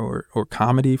or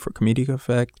comedy for comedic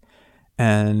effect.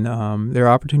 And there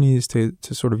are opportunities to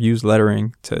sort of use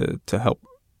lettering to help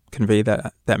convey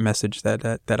that message,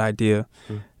 that idea.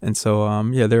 And so,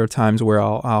 there are times where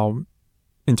I'll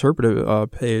interpret a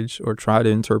page or try to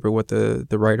interpret what the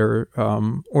writer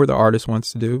or the artist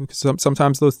wants to do. Because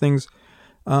sometimes those things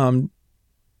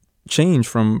change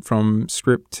from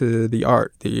script to the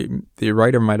art. The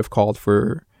writer might have called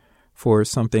for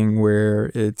something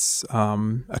where it's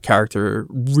a character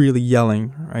really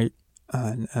yelling, right?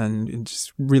 And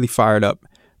just really fired up,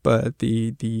 but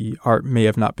the art may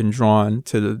have not been drawn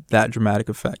to that dramatic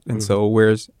effect. And so,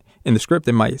 whereas in the script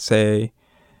it might say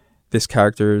this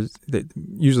character, that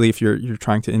usually if you're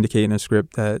trying to indicate in a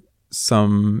script that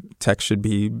some text should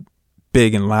be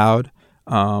big and loud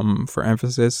for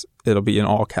emphasis, it'll be in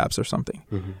all caps or something.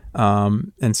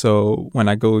 And so when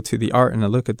I go to the art and I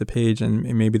look at the page and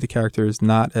maybe the character is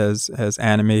not as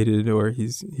animated, or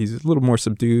he's a little more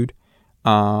subdued,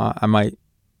 I might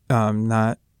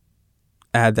not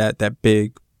add that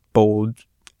big, bold,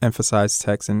 emphasized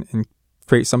text and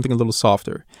create something a little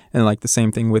softer. And like the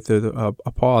same thing with a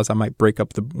pause, I might break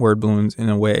up the word balloons in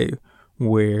a way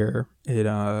where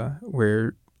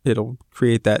it'll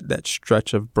create that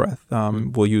stretch of breath.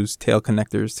 We'll use tail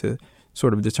connectors to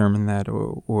sort of determine that,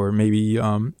 or maybe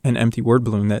an empty word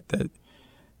balloon that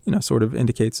sort of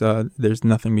indicates there's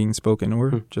nothing being spoken,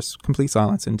 or just complete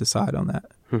silence, and decide on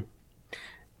that.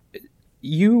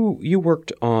 You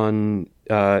worked on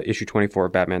issue 24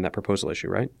 of Batman, that proposal issue,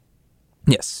 right?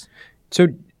 Yes. So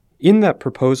in that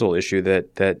proposal issue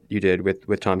that you did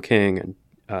with Tom King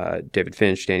and David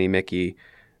Finch, Danny Mickey,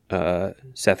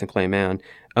 Seth and Clay Mann,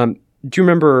 do you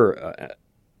remember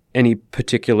any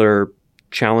particular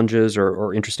challenges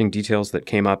or interesting details that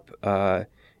came up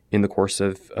in the course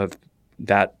of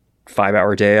that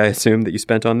 5-hour day, I assume, that you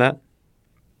spent on that?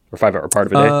 Or 5-hour part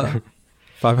of a day?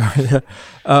 5 hours, yeah.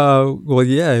 Well,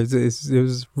 yeah, it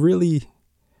was really...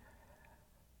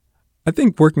 I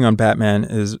think working on Batman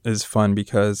is fun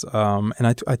because, and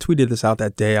I tweeted this out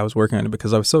that day I was working on it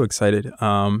because I was so excited.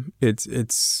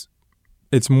 It's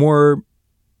more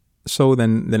so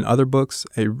than other books,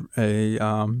 a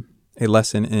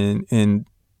lesson in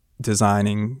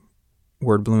designing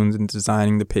word balloons and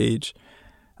designing the page.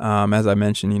 As I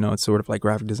mentioned, it's sort of like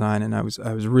graphic design, and I was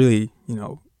really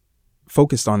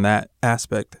focused on that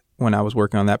aspect when I was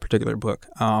working on that particular book.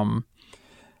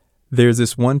 There's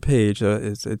this one page.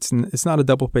 It's not a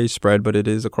double page spread, but it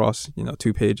is across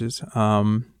 2 pages.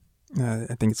 I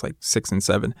think it's like 6 and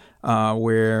 7,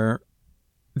 where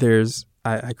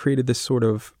I created this sort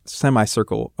of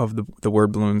semicircle of the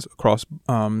word balloons across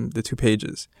the 2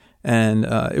 pages, and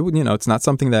it's not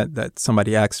something that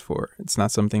somebody asked for. It's not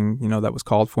something that was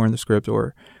called for in the script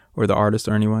or the artist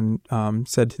or anyone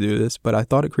said to do this. But I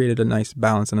thought it created a nice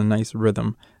balance and a nice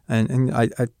rhythm, and I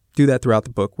do that throughout the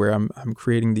book, where I'm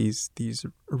creating these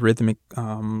rhythmic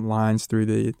lines through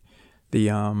the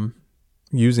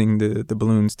using the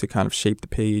balloons to kind of shape the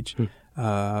page.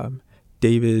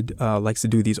 David likes to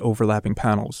do these overlapping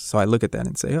panels, so I look at that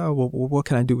and say, oh, well, what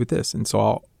can I do with this? And so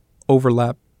I'll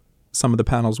overlap some of the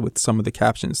panels with some of the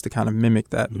captions to kind of mimic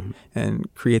that and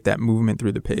create that movement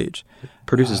through the page. It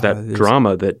produces that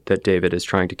drama that David is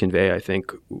trying to convey, I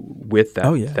think, with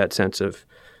that that sense of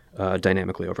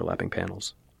dynamically overlapping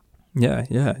panels. Yeah,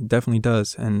 it definitely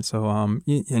does. And so, and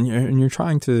you're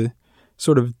trying to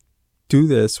sort of do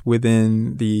this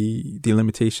within the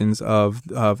limitations of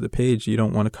the page. You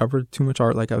don't want to cover too much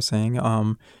art, like I was saying.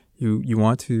 You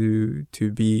want to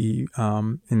be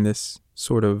in this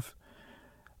sort of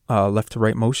left to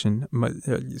right motion.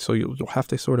 So you'll have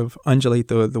to sort of undulate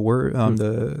the word,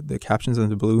 the captions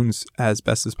and the balloons as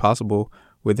best as possible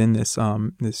within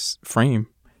this frame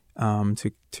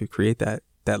to create that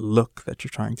look that you're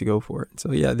trying to go for.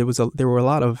 So yeah, there were a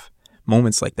lot of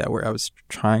moments like that where I was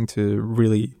trying to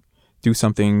really do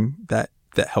something that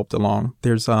helped along.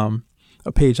 There's a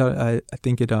page I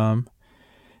think it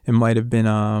might have been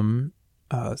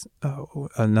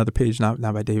another page not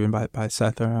by David, by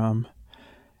Seth, or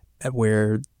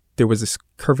where there was this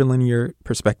curvilinear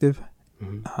perspective.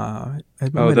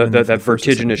 That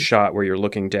vertiginous shot where you're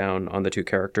looking down on the 2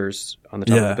 characters on the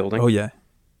top of the building. Oh yeah,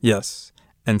 yes.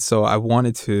 And so I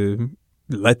wanted to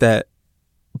let that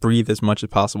breathe as much as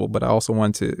possible, but I also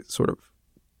wanted to sort of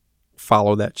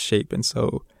follow that shape. And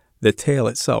so the tail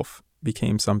itself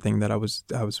became something that I was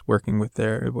working with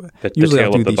there. Usually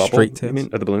I'll do these straight tails. You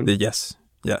mean, of the balloon? Yes.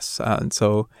 And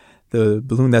so the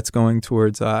balloon that's going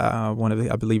towards one of the,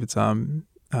 I believe it's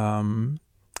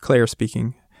Claire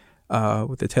speaking,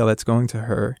 with the tail that's going to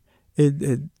her,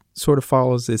 it sort of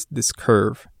follows this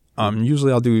curve.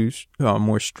 Usually I'll do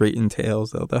more straightened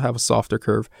tails. They'll have a softer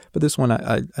curve. But this one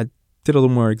I did a little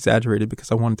more exaggerated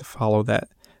because I wanted to follow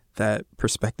that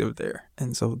perspective there.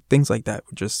 And so things like that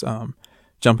were just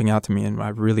jumping out to me, and I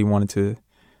really wanted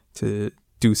to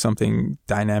do something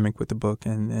dynamic with the book,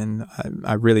 and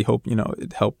I really hope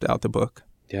it helped out the book.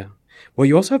 Yeah. Well,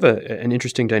 you also have an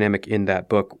interesting dynamic in that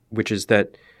book, which is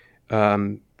that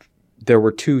there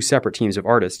were 2 separate teams of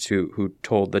artists who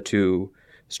told the 2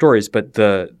 stories, but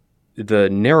the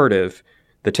narrative,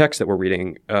 the text that we're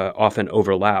reading, often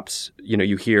overlaps.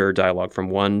 You hear dialogue from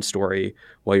one story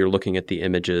while you're looking at the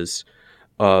images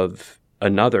of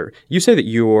another. You say that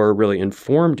you're really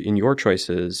informed in your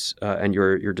choices and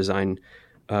your design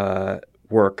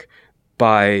work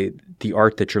by the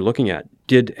art that you're looking at.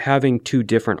 Did having two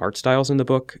different art styles in the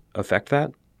book affect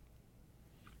that?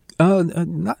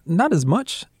 Not as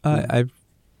much. I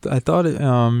thought it,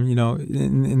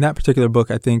 in that particular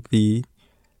book, I think the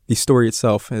story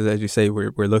itself, as you say,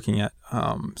 we're looking at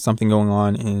something going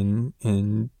on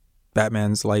in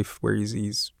Batman's life where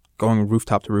he's going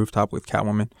rooftop to rooftop with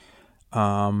Catwoman,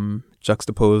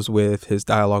 juxtaposed with his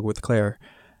dialogue with Claire.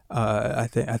 I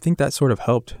think that sort of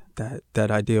helped that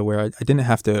idea where I didn't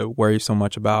have to worry so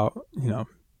much about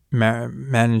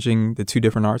managing the two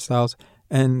different art styles,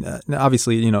 and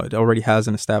obviously it already has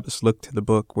an established look to the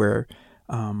book where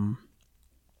I'm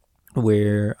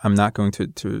not going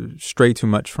to stray too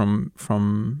much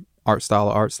from art style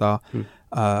to art style,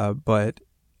 but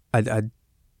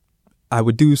I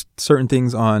would do certain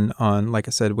things on like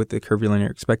I said with the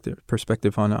curvilinear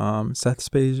perspective on Seth's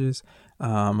pages.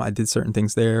 I did certain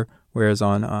things there, whereas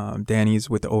on Danny's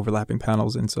with the overlapping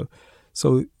panels, and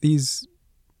so these,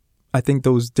 I think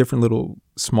those different little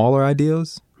smaller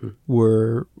ideas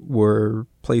were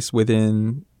placed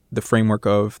within the framework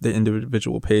of the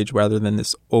individual page rather than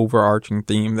this overarching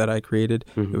theme that I created.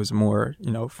 It was more,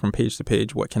 from page to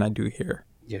page, what can I do here?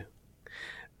 Yeah.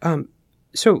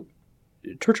 So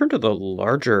to return to the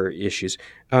larger issues,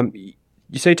 you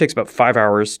say it takes about 5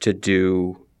 hours to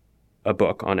do a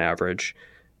book on average.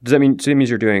 Does that mean, so it means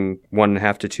you're doing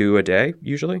 1.5 to 2 a day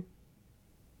usually?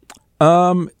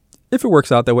 If it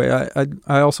works out that way,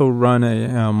 I also run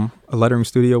a lettering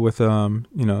studio with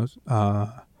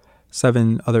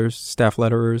 7 other staff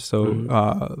letterers. So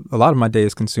a lot of my day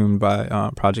is consumed by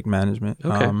project management.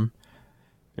 Okay. And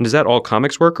is that all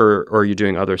comics work, or are you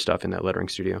doing other stuff in that lettering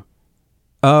studio?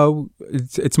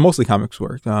 It's mostly comics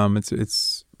work.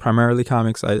 It's primarily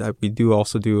comics. We do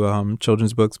also do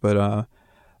children's books, but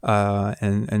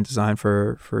and design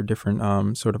for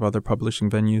different sort of other publishing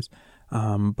venues.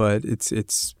 But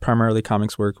it's primarily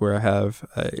comics work where I have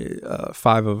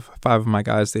five of my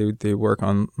guys. They work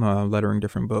on lettering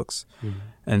different books,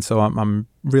 and so I'm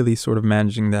really sort of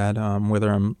managing that.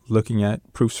 Whether I'm looking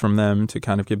at proofs from them to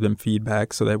kind of give them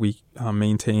feedback so that we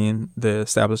maintain the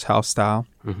established house style.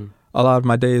 A lot of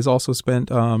my day is also spent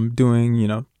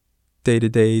doing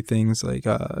day-to-day things like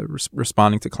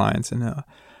responding to clients, and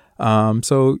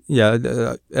so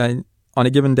yeah. On a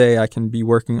given day, I can be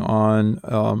working on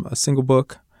a single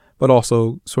book, but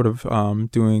also sort of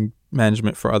doing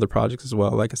management for other projects as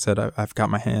well. Like I said, I've got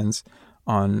my hands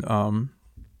on,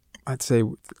 I'd say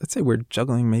we're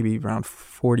juggling maybe around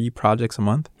 40 projects a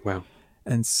month. Wow.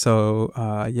 And so,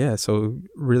 so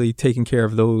really taking care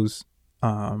of those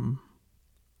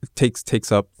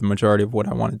takes up the majority of what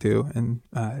I want to do. And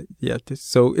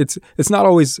so it's not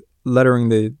always lettering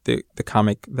the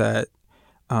comic that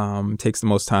takes the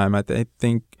most time. I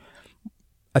think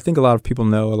a lot of people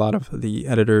know, a lot of the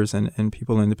editors and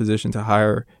people in the position to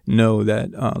hire know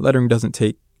that lettering doesn't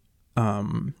take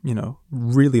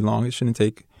really long. It shouldn't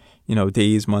take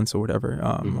days, months, or whatever,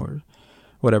 or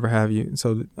whatever have you.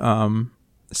 So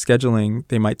scheduling,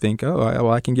 they might think,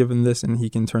 I can give him this and he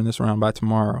can turn this around by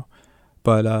tomorrow.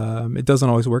 But it doesn't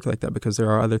always work like that because there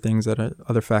are other things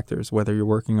other factors, whether you're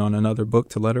working on another book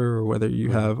to letter or whether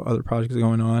you have other projects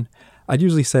going on. I'd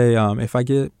usually say if I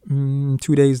get 2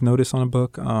 days notice on a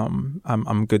book,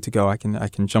 I'm good to go. I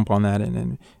can jump on that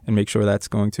and make sure that's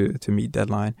going to meet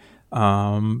deadline.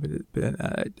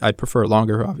 I'd prefer it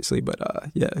longer, obviously, but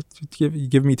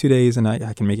give me 2 days and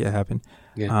I can make it happen.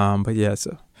 Yeah. But yeah,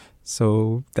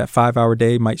 so that 5-hour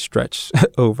day might stretch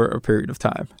over a period of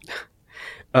time.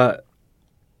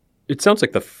 It sounds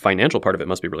like the financial part of it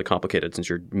must be really complicated since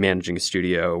you're managing a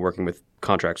studio, working with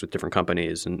contracts with different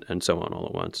companies and so on all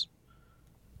at once.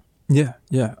 Yeah.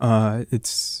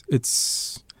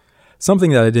 It's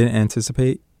something that I didn't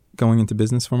anticipate going into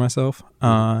business for myself,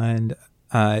 and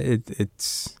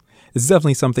it's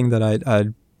definitely something that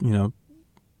I'd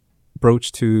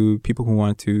broach to people who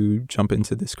want to jump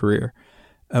into this career,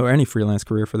 or any freelance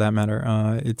career for that matter.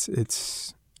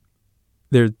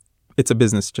 It's a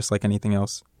business just like anything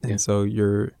else, and so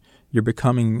you're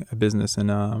becoming a business,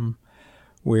 and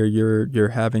where you're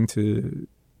having to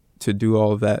do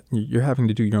all of that. You're having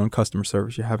to do your own customer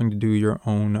service. You're having to do your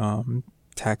own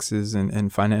taxes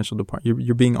and financial department.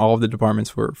 You're being all of the departments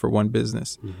for one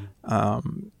business,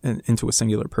 and into a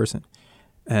singular person.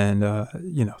 And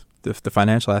the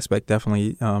financial aspect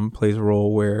definitely plays a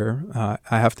role where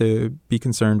I have to be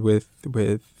concerned with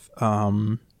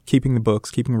keeping the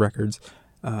books, keeping records,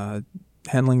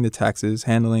 handling the taxes,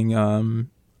 handling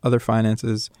other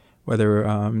finances, whether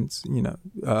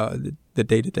the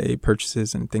day-to-day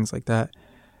purchases and things like that.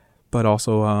 But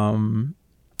also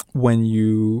when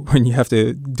you have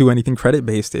to do anything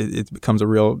credit-based, it becomes a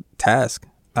real task.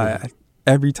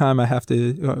 every time I have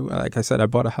to, like I said, I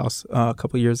bought a house a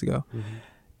couple of years ago,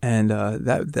 and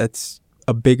that's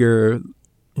a bigger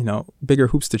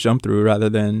hoops to jump through rather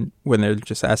than when they're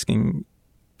just asking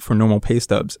for normal pay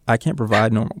stubs. I can't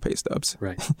provide normal pay stubs.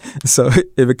 Right. So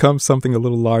it becomes something a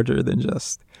little larger than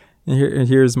just,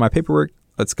 here's my paperwork,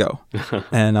 let's go.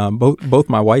 And both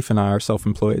my wife and I are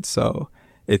self-employed, so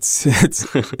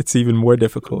it's even more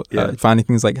difficult. Finding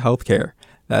things like healthcare,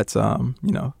 that's a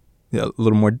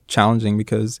little more challenging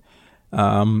because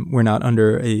we're not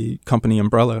under a company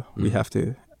umbrella. We have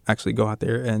to actually go out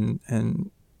there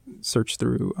and search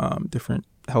through different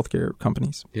healthcare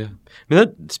companies. Yeah. I mean,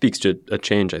 that speaks to a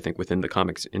change, I think, within the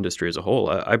comics industry as a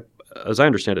whole. As I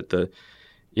understand it,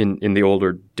 in the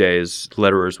older days,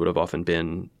 letterers would have often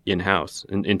been in-house.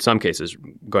 In some cases,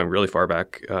 going really far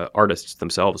back, artists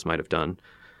themselves might have done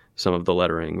some of the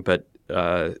lettering. But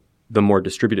the more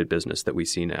distributed business that we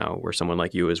see now, where someone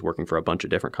like you is working for a bunch of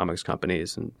different comics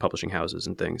companies and publishing houses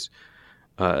and things,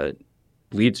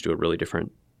 leads to a really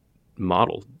different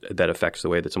model that affects the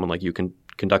way that someone like you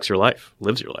conducts your life,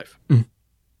 lives your life.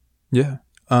 Yeah.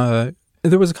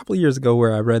 There was a couple of years ago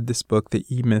where I read this book, The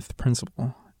E-Myth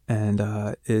Principle, and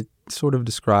it sort of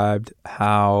described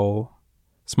how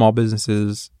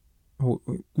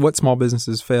what small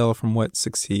businesses fail from what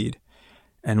succeed.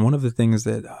 And one of the things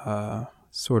that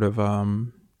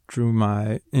drew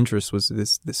my interest was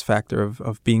this factor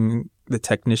of being the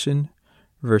technician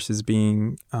versus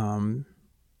being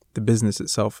the business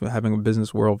itself, having a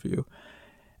business worldview.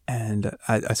 And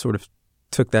I sort of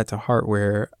took that to heart,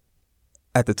 where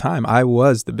at the time I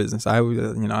was the business. I'm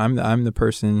the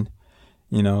person,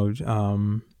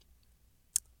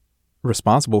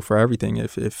 responsible for everything.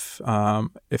 If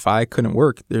I couldn't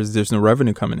work, there's no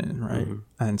revenue coming in, right?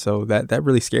 And so that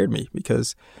really scared me,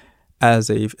 because as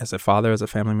a father, as a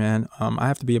family man, I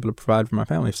have to be able to provide for my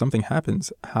family. If something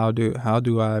happens, how do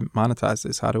I monetize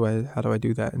this? How do I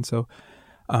do that? And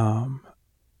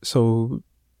so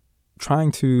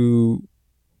trying to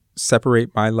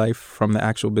separate my life from the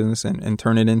actual business and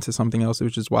turn it into something else,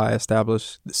 which is why I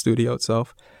established the studio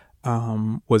itself,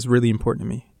 was really important to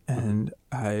me. And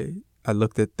I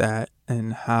looked at that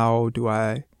and how do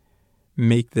I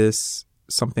make this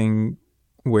something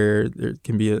where there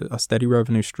can be a steady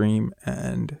revenue stream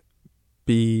and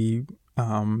be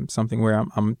something where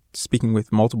I'm speaking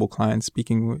with multiple clients,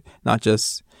 speaking with not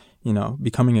just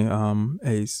becoming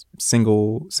a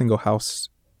single house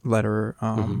letterer.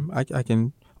 I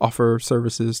can offer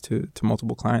services to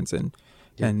multiple clients and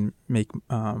make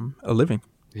a living.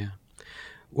 Yeah.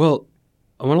 Well,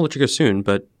 I want to let you go soon,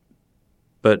 but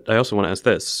I also want to ask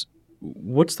this: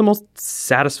 what's the most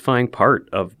satisfying part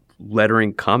of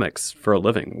lettering comics for a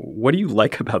living? What do you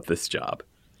like about this job?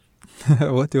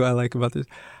 What do I like about this?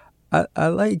 I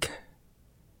like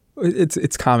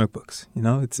it's comic books.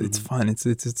 It's fun.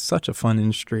 It's such a fun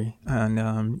industry,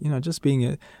 and just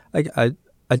being I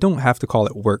don't have to call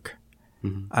it work.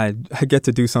 I get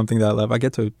to do something that I love. I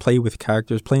get to play with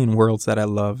characters, play in worlds that I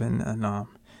love, and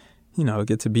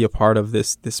get to be a part of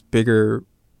this bigger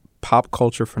pop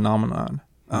culture phenomenon.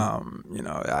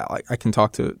 I can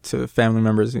talk to family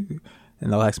members and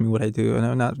they'll ask me what I do, and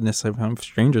I'm not necessarily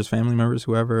strangers, family members,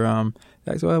 whoever.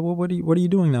 They ask, well, what are you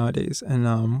doing nowadays? And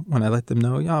when I let them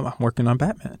know, I'm working on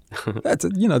Batman. That's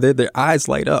their eyes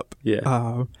light up.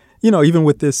 Yeah. Even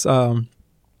with this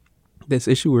this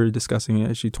issue we're discussing,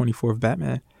 issue 24 of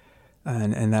Batman,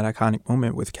 and that iconic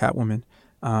moment with Catwoman.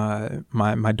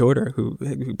 My daughter, who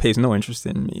pays no interest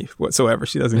in me whatsoever,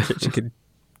 she doesn't care. She could,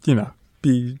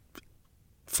 be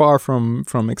far from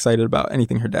excited about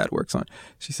anything her dad works on.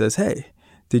 She says, "Hey,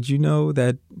 did you know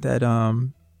that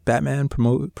Batman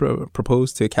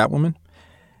proposed to Catwoman?"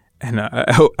 And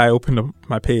I opened up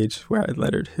my page where I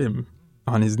lettered him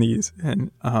on his knees,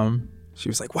 and she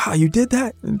was like, "Wow, you did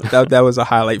that!" And that was a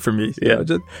highlight for me.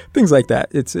 Just things like that.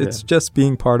 It's just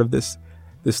being part of this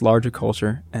larger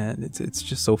culture, and it's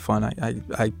just so fun.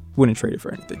 I wouldn't trade it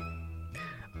for anything.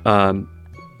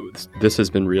 This has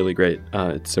been really great.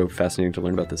 It's so fascinating to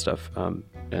learn about this stuff,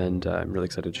 and I'm really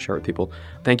excited to share with people.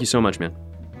 Thank you so much, man.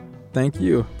 Thank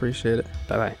you. Appreciate it.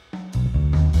 Bye-bye.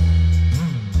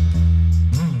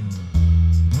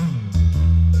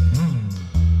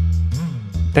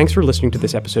 Thanks for listening to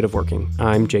this episode of Working.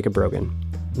 I'm Jacob Brogan.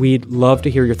 We'd love to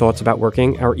hear your thoughts about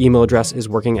Working. Our email address is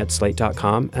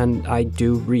working@slate.com, and I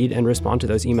do read and respond to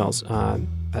those emails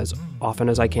as often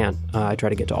as I can. I try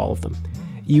to get to all of them.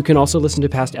 You can also listen to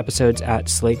past episodes at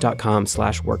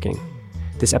slate.com/working.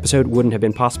 This episode wouldn't have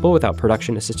been possible without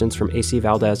production assistance from AC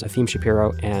Valdez, Afim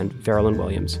Shapiro, and Verilyn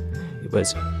Williams. It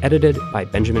was edited by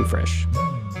Benjamin Frisch.